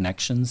pretty good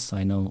connections. So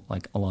I know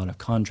like a lot of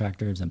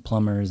contractors and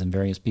plumbers and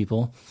various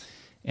people.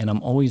 And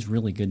I'm always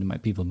really good to my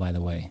people, by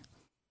the way.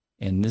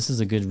 And this is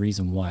a good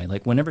reason why.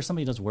 Like whenever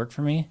somebody does work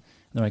for me,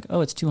 they're like,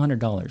 oh, it's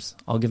 $200.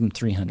 I'll give them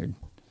 $300.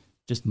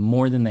 Just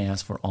more than they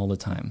ask for all the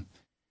time.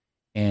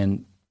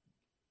 And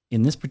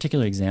in this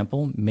particular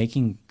example,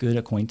 making good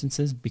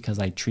acquaintances because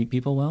I treat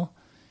people well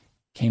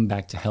came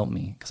back to help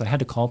me. Because I had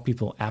to call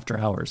people after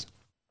hours.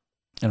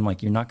 And I'm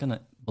like, you're not going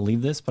to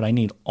believe this, but I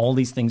need all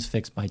these things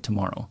fixed by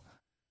tomorrow.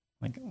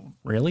 I'm like,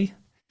 really?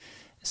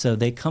 So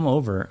they come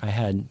over. I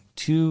had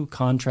 2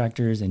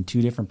 contractors and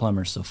 2 different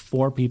plumbers, so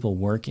 4 people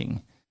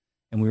working.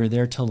 And we were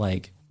there till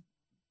like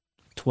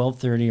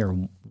 12:30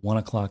 or 1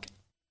 o'clock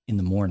in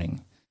the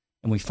morning.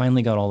 And we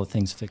finally got all the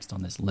things fixed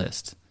on this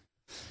list.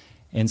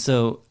 And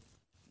so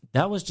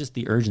that was just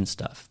the urgent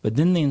stuff. But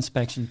then the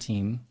inspection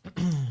team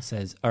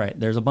says, all right,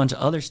 there's a bunch of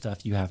other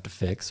stuff you have to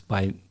fix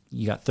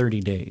you got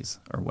 30 days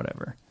or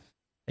whatever.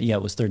 Yeah,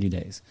 it was 30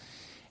 days.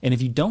 And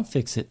if you don't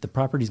fix it, the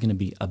property is going to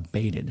be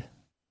abated.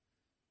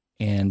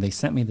 And they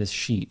sent me this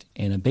sheet.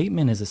 And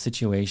abatement is a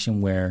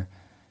situation where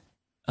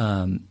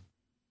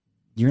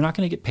you're not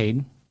going to get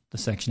paid the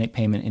Section 8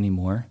 payment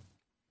anymore.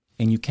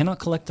 And you cannot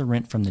collect the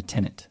rent from the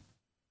tenant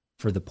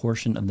for the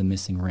portion of the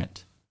missing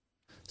rent.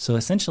 So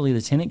essentially,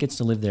 the tenant gets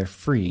to live there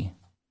free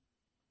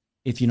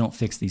if you don't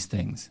fix these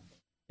things.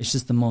 It's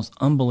just the most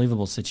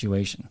unbelievable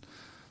situation.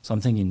 So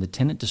I'm thinking the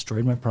tenant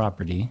destroyed my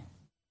property.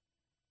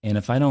 And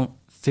if I don't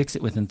fix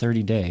it within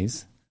 30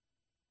 days,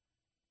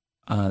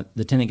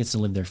 the tenant gets to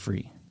live there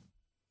free.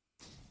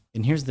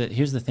 And here's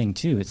the thing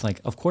too. It's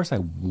like, of course I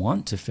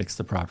want to fix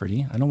the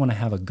property. I don't want to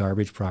have a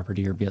garbage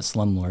property or be a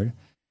slumlord.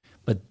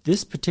 But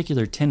this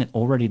particular tenant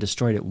already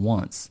destroyed it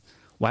once.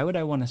 Why would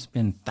I want to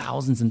spend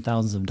thousands and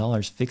thousands of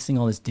dollars fixing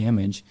all this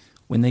damage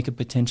when they could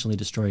potentially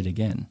destroy it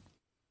again?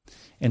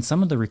 And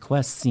some of the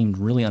requests seemed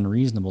really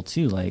unreasonable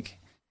too, like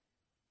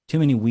too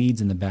many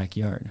weeds in the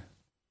backyard.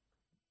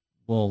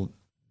 Well,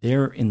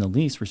 they're in the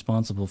lease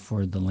responsible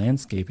for the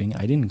landscaping.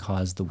 I didn't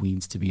cause the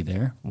weeds to be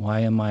there.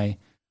 Why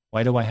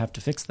do I have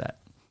to fix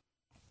that?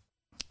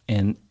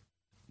 And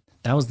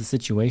that was the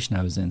situation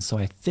I was in. So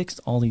I fixed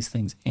all these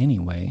things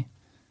anyway.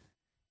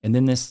 And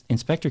then this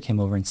inspector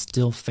came over and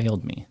still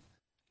failed me.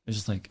 It was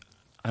just like,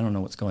 I don't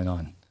know what's going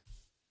on.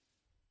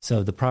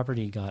 So the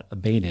property got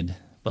abated,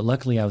 but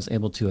luckily I was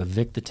able to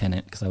evict the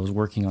tenant because I was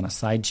working on a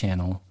side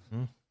channel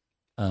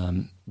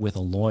with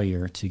a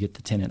lawyer to get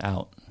the tenant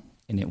out,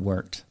 and it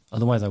worked.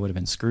 Otherwise I would have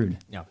been screwed.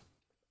 Yeah.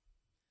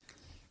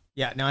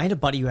 Yeah, now I had a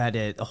buddy who had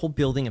a whole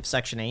building of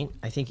Section 8.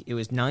 I think it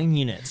was 9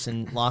 units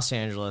in Los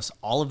Angeles.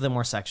 All of them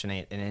were Section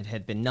 8, and it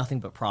had been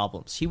nothing but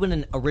problems. He went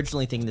in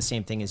originally thinking the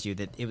same thing as you,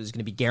 that it was going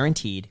to be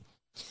guaranteed.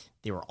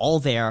 They were all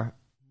there.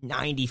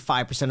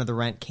 95% of the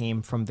rent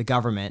came from the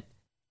government,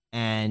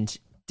 and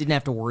didn't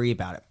have to worry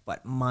about it.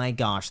 But my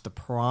gosh, the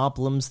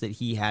problems that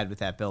he had with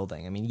that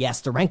building. I mean,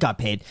 yes, the rent got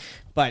paid,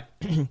 but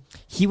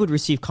he would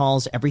receive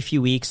calls every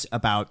few weeks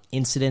about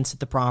incidents at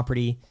the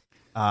property.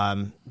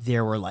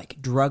 There were like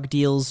drug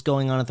deals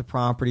going on at the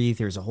property.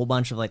 There's a whole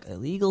bunch of like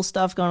illegal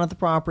stuff going on at the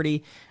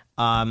property.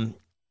 A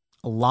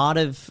lot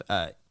of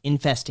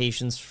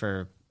infestations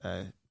for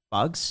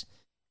bugs,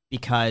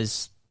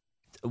 because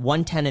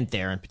one tenant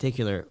there in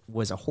particular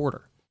was a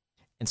hoarder.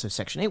 And so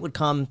Section 8 would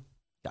come,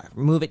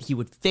 remove it, he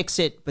would fix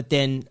it, but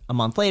then a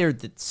month later,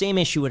 the same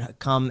issue would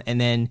come,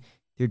 and then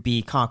there'd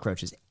be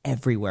cockroaches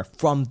everywhere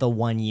from the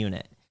one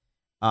unit.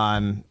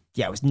 Yeah,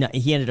 it was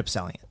he ended up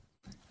selling it.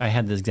 I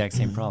had the exact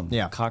same problem.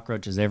 Yeah.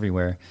 Cockroaches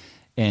everywhere.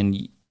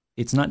 And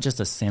it's not just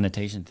a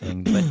sanitation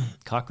thing, but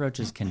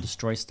cockroaches can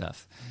destroy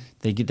stuff.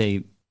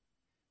 They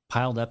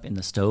piled up in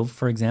the stove,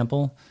 for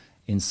example,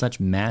 in such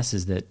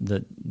masses that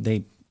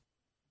they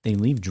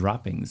leave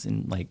droppings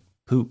in like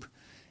poop.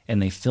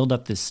 And they filled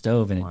up this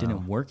stove, and it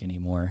didn't work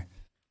anymore.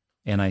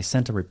 And I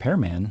sent a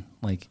repairman,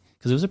 like,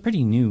 because it was a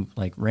pretty new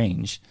like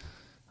range.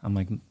 I'm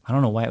like, I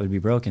don't know why it would be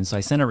broken. So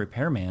I sent a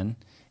repairman,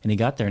 and he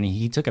got there, and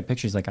he took a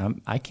picture. He's like,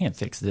 I can't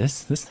fix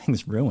this. This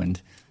thing's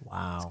ruined.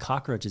 Wow. There's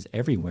cockroaches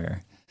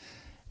everywhere.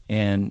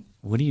 And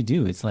what do you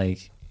do? It's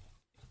like,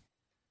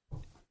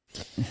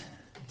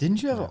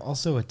 didn't you have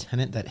also a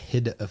tenant that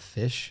hid a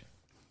fish?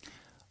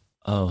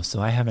 Oh,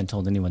 so I haven't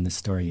told anyone this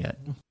story yet.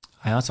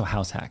 I also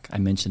house hack. I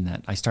mentioned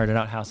that. I started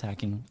out house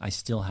hacking. I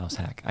still house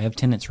hack. I have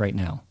tenants right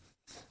now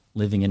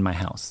living in my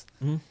house.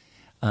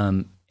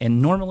 Mm-hmm.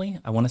 And normally,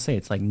 I want to say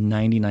it's like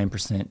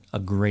 99% a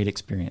great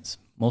experience.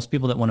 Most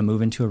people that want to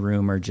move into a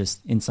room are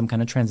just in some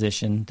kind of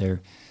transition.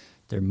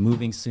 They're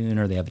moving soon,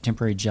 or they have a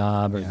temporary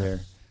job, or they're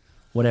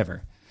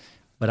whatever.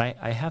 But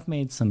I have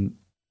made some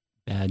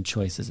bad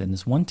choices. And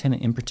this one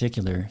tenant in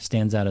particular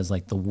stands out as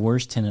like the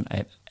worst tenant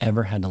I've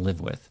ever had to live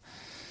with.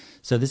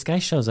 So this guy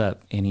shows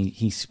up, and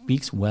he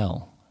speaks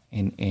well,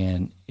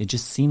 and it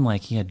just seemed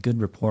like he had good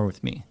rapport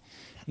with me.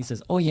 He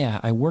says, "Oh yeah,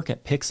 I work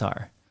at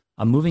Pixar.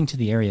 I'm moving to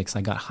the area because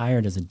I got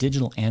hired as a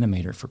digital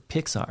animator for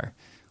Pixar,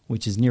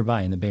 which is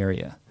nearby in the Bay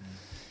Area."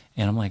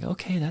 And I'm like,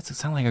 okay, that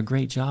sounds like a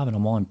great job, and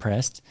I'm all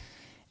impressed.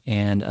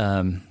 And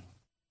I'm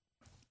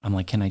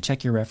like, "Can I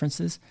check your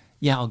references?"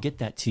 "Yeah, I'll get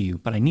that to you,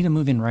 but I need to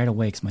move in right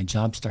away because my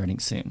job's starting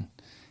soon."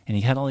 And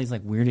he had all these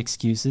like weird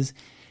excuses,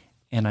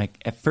 and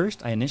at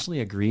first I initially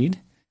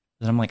agreed.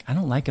 That I'm like, I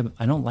don't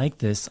like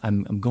this.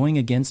 I'm going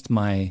against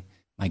my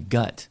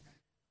gut.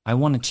 I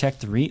want to check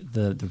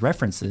the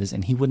references,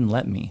 and he wouldn't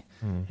let me.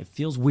 It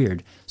feels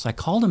weird. So I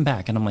called him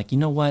back, and I'm like, you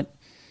know what?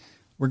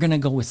 We're going to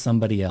go with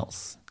somebody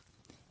else.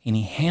 And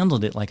he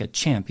handled it like a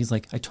champ. He's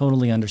like, I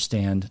totally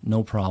understand.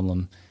 No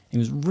problem. He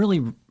was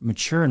really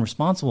mature and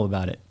responsible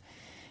about it.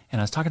 And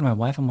I was talking to my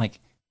wife. I'm like,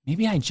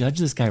 maybe I judged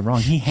this guy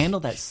wrong. He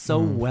handled that so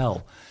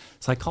well.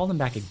 So I called him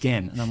back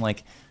again, and I'm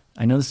like,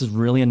 I know this is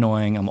really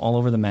annoying. I'm all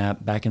over the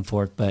map, back and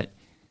forth, but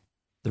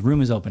the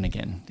room is open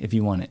again if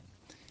you want it.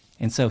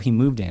 And so he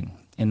moved in,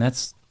 and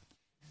that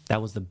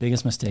was the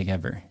biggest mistake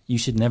ever. You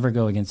should never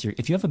go against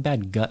if you have a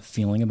bad gut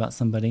feeling about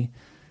somebody,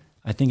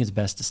 I think it's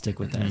best to stick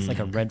with that. It's like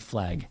a red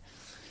flag.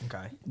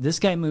 Okay. This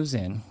guy moves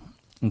in.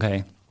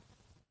 Okay.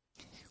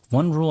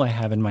 One rule I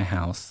have in my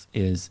house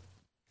is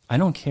I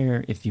don't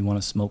care if you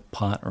want to smoke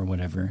pot or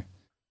whatever.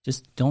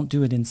 Just don't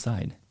do it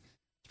inside.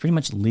 Pretty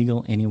much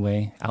legal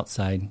anyway,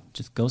 outside.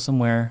 Just go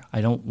somewhere.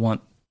 I don't want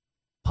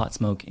pot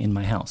smoke in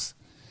my house.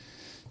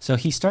 So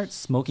he starts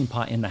smoking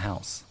pot in the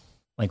house,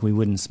 like we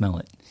wouldn't smell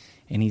it.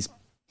 And he's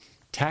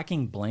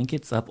tacking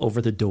blankets up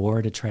over the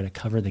door to try to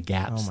cover the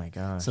gaps. Oh my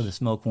gosh. So the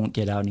smoke won't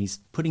get out. And he's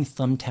putting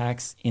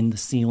thumbtacks in the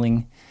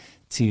ceiling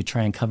to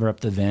try and cover up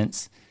the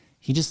vents.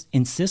 He just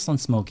insists on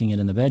smoking it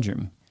in the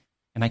bedroom.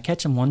 And I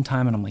catch him one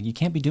time, and I'm like, you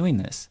can't be doing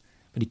this.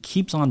 But he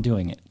keeps on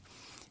doing it.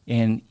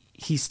 And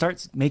he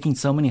starts making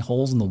so many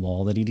holes in the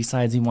wall that he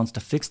decides he wants to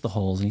fix the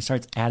holes, and he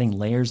starts adding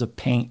layers of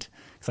paint,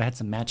 because I had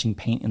some matching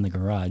paint in the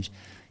garage.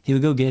 He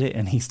would go get it,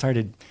 and he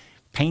started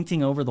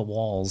painting over the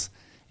walls,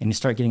 and you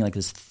start getting like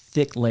this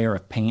thick layer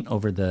of paint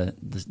over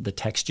the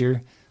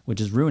texture,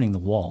 which is ruining the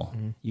wall.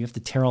 Mm-hmm. You have to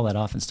tear all that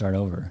off and start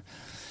over.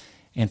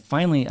 And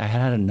finally, I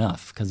had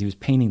enough, because he was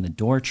painting the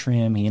door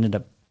trim. He ended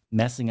up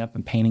messing up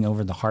and painting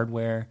over the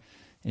hardware.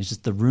 And it's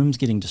just the room's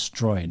getting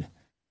destroyed.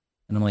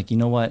 And I'm like, you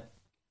know what?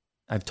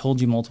 I've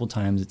told you multiple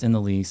times, it's in the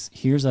lease.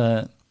 Here's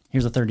a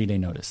 30-day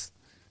notice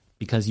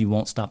because you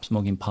won't stop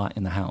smoking pot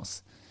in the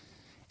house.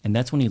 And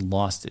that's when he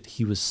lost it.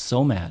 He was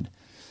so mad.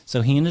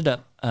 So he ended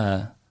up,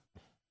 I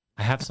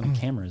have some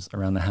cameras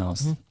around the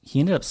house. Mm-hmm.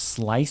 He ended up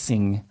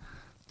slicing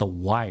the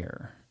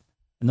wire.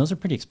 And those are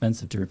pretty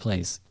expensive to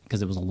replace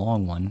because it was a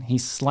long one. He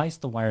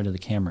sliced the wire to the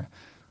camera.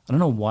 I don't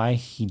know why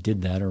he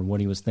did that or what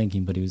he was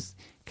thinking, but he was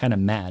kind of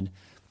mad.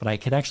 But I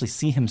could actually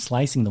see him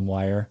slicing the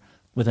wire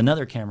with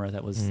another camera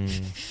that was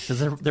because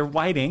they're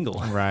wide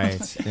angle,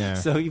 right? Yeah.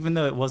 So even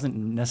though it wasn't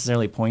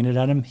necessarily pointed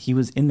at him, he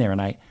was in there,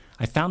 and I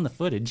found the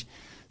footage.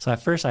 So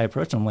at first I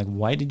approached him, I'm like,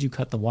 "Why did you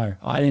cut the wire?"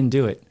 "Oh, I didn't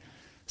do it."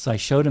 So I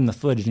showed him the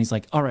footage, and he's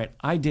like, "All right,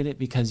 I did it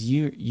because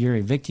you're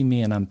evicting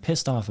me, and I'm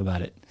pissed off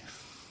about it."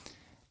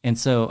 And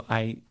so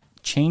I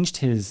changed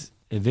his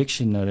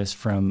eviction notice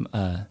from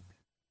a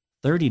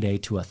 30-day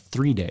to a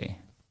 3-day,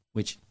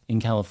 which in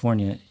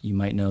California, you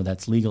might know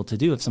that's legal to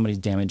do if somebody's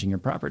damaging your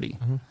property.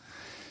 Mm-hmm.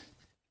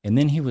 And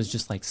then he was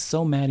just like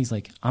so mad. He's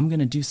like, "I'm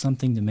going to do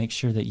something to make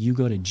sure that you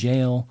go to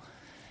jail."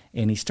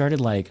 And he started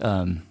like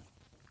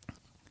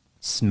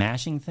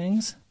smashing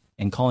things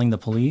and calling the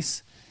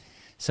police.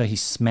 So he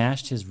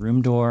smashed his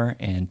room door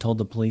and told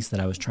the police that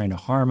I was trying to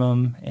harm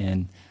him.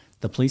 And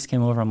the police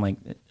came over. I'm like,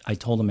 I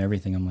told them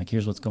everything. I'm like,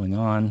 "Here's what's going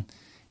on.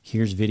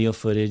 Here's video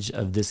footage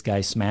of this guy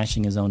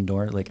smashing his own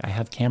door." Like, I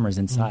have cameras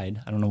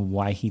inside. I don't know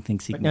why he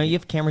thinks he can. No, you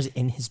have cameras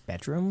in his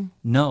bedroom?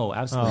 No,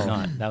 absolutely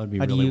not. That would be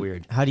really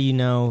weird. How do you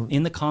know?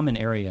 In the common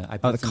area. I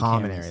put the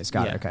common areas.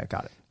 Got it. Okay,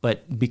 got it.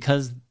 But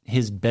because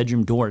his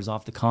bedroom door is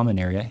off the common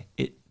area,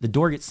 the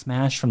door gets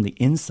smashed from the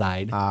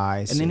inside.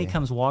 I see. And then he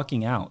comes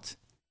walking out.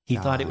 He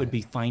thought it would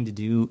be fine to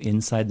do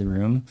inside the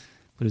room,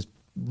 but it was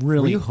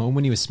really... Were you home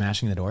when he was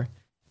smashing the door?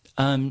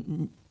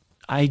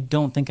 I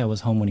don't think I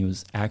was home when he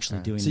was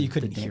actually doing. So you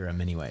couldn't hear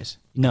him anyways.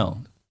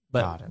 No,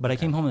 but I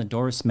came home and the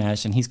door was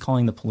smashed, and he's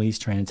calling the police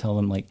trying to tell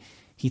them like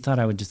he thought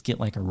I would just get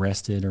like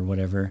arrested or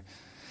whatever.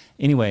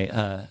 Anyway,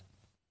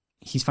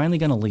 he's finally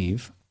gonna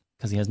leave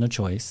because he has no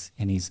choice,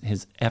 and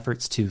his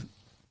efforts to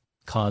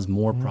cause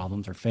more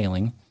problems are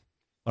failing.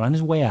 But on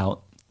his way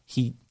out,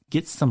 he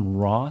gets some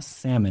raw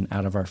salmon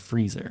out of our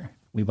freezer.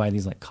 We buy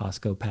these like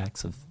Costco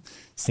packs of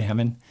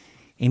salmon.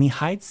 And he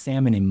hides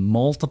salmon in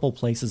multiple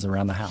places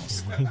around the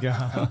house. Oh my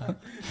God.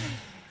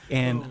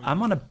 And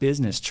I'm on a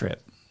business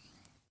trip.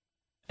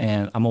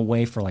 And I'm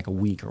away for like a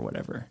week or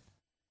whatever.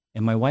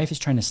 And my wife is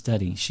trying to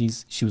study. She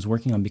was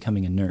working on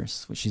becoming a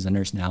nurse, which she's a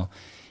nurse now.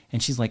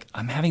 And she's like,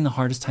 "I'm having the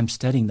hardest time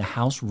studying. The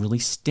house really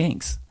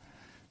stinks."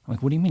 I'm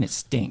like, "What do you mean it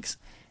stinks?"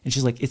 And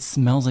she's like, "It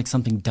smells like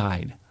something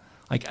died.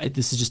 Like,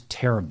 this is just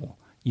terrible.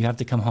 You have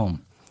to come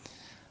home."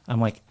 I'm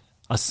like,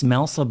 "A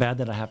smell so bad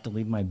that I have to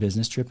leave my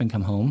business trip and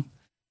come home?"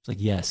 It's like,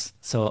 "Yes."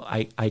 So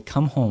I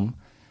come home,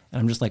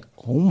 and I'm just like,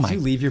 "Oh my!" Did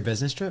you leave your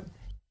business trip?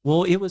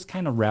 Well, it was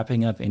kind of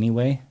wrapping up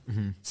anyway.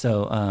 Mm-hmm.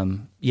 So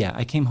yeah,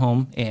 I came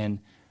home, and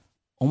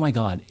oh my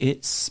God,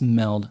 it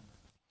smelled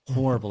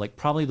horrible. Like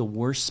probably the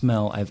worst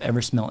smell I've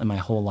ever smelled in my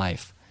whole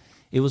life.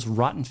 It was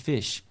rotten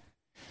fish.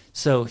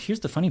 So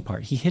here's the funny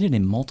part: he hid it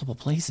in multiple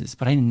places,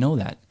 but I didn't know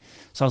that.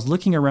 So I was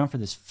looking around for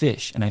this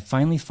fish, and I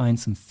finally find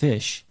some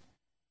fish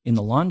in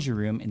the laundry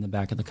room in the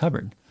back of the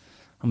cupboard.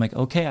 I'm like,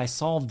 "Okay, I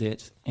solved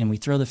it," and we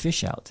throw the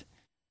fish out.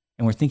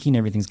 And we're thinking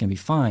everything's going to be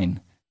fine.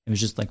 It was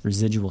just like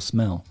residual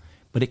smell.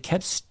 But it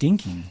kept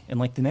stinking. And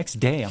like the next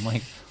day, I'm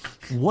like,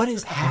 "What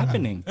is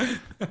happening?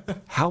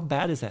 How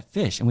bad is that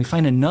fish?" And we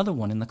find another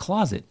one in the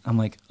closet. I'm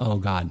like, "Oh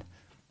God,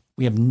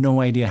 we have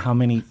no idea how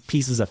many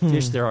pieces of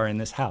fish there are in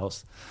this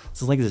house."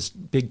 So it's like this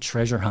big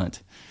treasure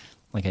hunt,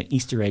 like an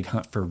Easter egg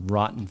hunt for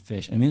rotten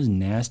fish. I mean, it was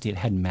nasty. It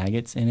had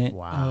maggots in it.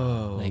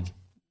 Wow. Like,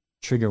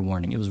 trigger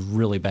warning. It was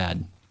really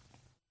bad.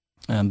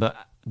 But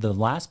the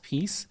last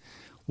piece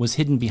was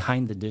hidden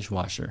behind the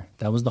dishwasher.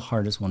 That was the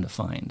hardest one to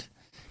find.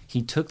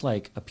 He took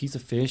like a piece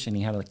of fish and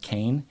he had a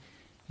cane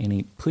and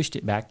he pushed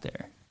it back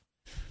there.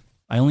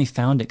 I only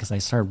found it because I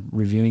started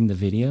reviewing the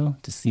video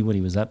to see what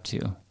he was up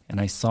to. And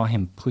I saw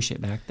him push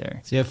it back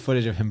there. So you have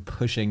footage of him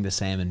pushing the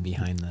salmon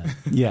behind the...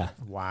 Yeah.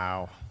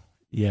 Wow.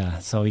 Yeah.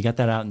 So he got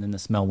that out and then the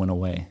smell went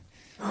away.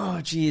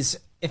 Oh, geez.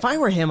 If I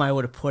were him, I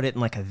would have put it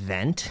in like a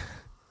vent.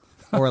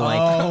 Or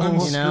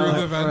like, you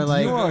know, or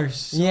like,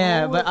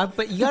 yeah,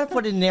 but you got to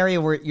put it in an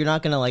area where you're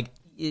not going to like,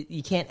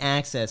 you can't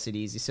access it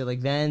easy. So like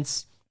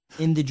vents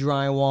in the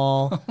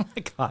drywall. Oh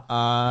my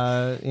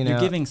God. You know, you're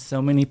giving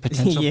so many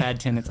potential bad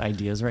tenants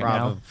ideas right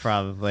now.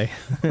 Probably.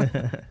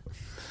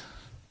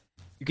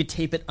 You could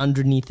tape it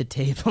underneath the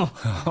table.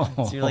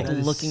 So you're like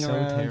looking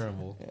around. So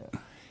terrible. Yeah.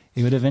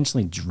 It would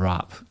eventually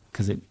drop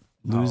because it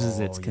loses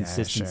its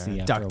consistency.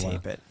 Sure. After Duct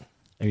tape it.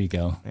 There you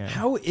go. Yeah.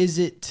 How is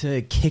it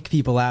to kick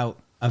people out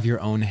of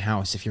your own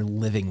house if you're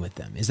living with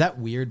them? Is that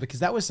weird? Because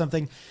that was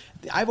something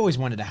I've always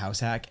wanted a house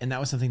hack, and that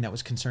was something that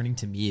was concerning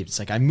to me. It's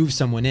like I move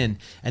someone in,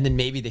 and then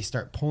maybe they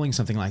start pulling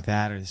something like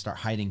that, or they start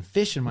hiding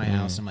fish in my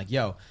house. I'm like,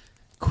 "Yo,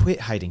 quit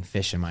hiding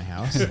fish in my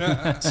house."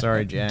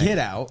 Sorry, Jack. Get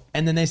out.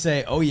 And then they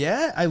say, "Oh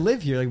yeah, I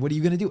live here. Like, what are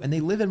you gonna do?" And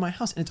they live in my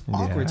house, and it's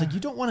awkward. It's like you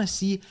don't want to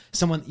see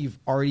someone that you've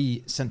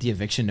already sent the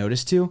eviction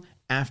notice to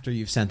after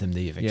you've sent them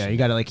the eviction. Yeah, you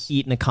got to like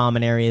eat in the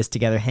common areas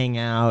together, hang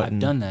out. I've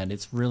done that.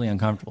 It's really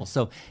uncomfortable.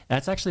 So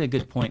that's actually a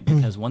good point,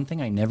 because one thing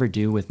I never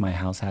do with my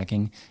house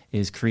hacking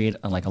is create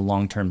a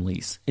long-term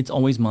lease. It's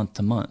always month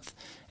to month.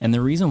 And the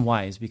reason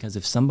why is because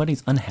if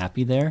somebody's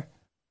unhappy there,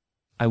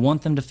 I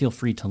want them to feel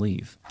free to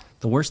leave.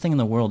 The worst thing in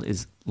the world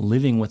is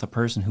living with a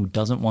person who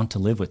doesn't want to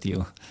live with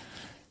you.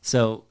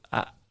 So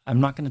I'm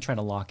not going to try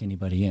to lock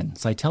anybody in.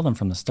 So I tell them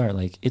from the start,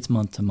 like, it's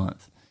month to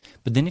month.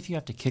 But then if you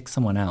have to kick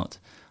someone out,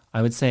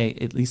 I would say,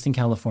 at least in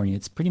California,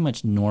 it's pretty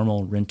much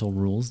normal rental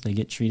rules. They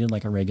get treated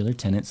like a regular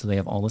tenant, so they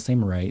have all the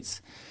same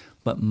rights.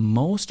 But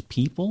most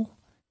people,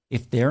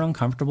 if they're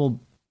uncomfortable,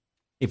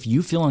 if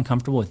you feel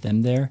uncomfortable with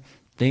them there,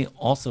 they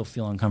also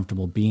feel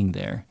uncomfortable being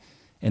there,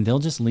 and they'll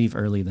just leave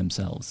early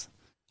themselves.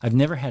 I've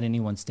never had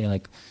anyone stay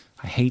like,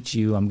 I hate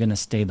you, I'm going to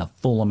stay the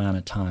full amount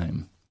of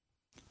time.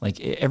 Like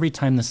every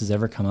time this has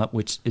ever come up,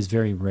 which is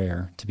very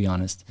rare, to be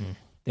honest,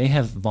 they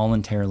have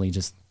voluntarily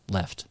just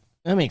left.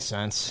 That makes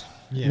sense.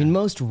 Yeah. I mean,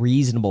 most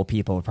reasonable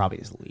people would probably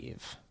just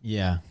leave.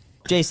 Yeah.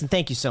 Jason,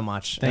 thank you so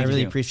much. I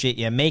really appreciate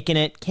you making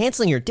it,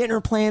 canceling your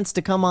dinner plans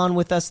to come on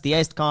with us, the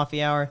Iced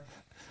Coffee Hour.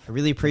 I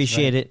really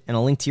appreciate it, and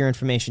I'll link to your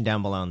information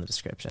down below in the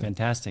description.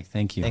 Fantastic.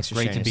 Thank you. Thanks for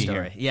sharing your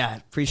story. Yeah,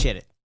 appreciate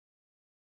it.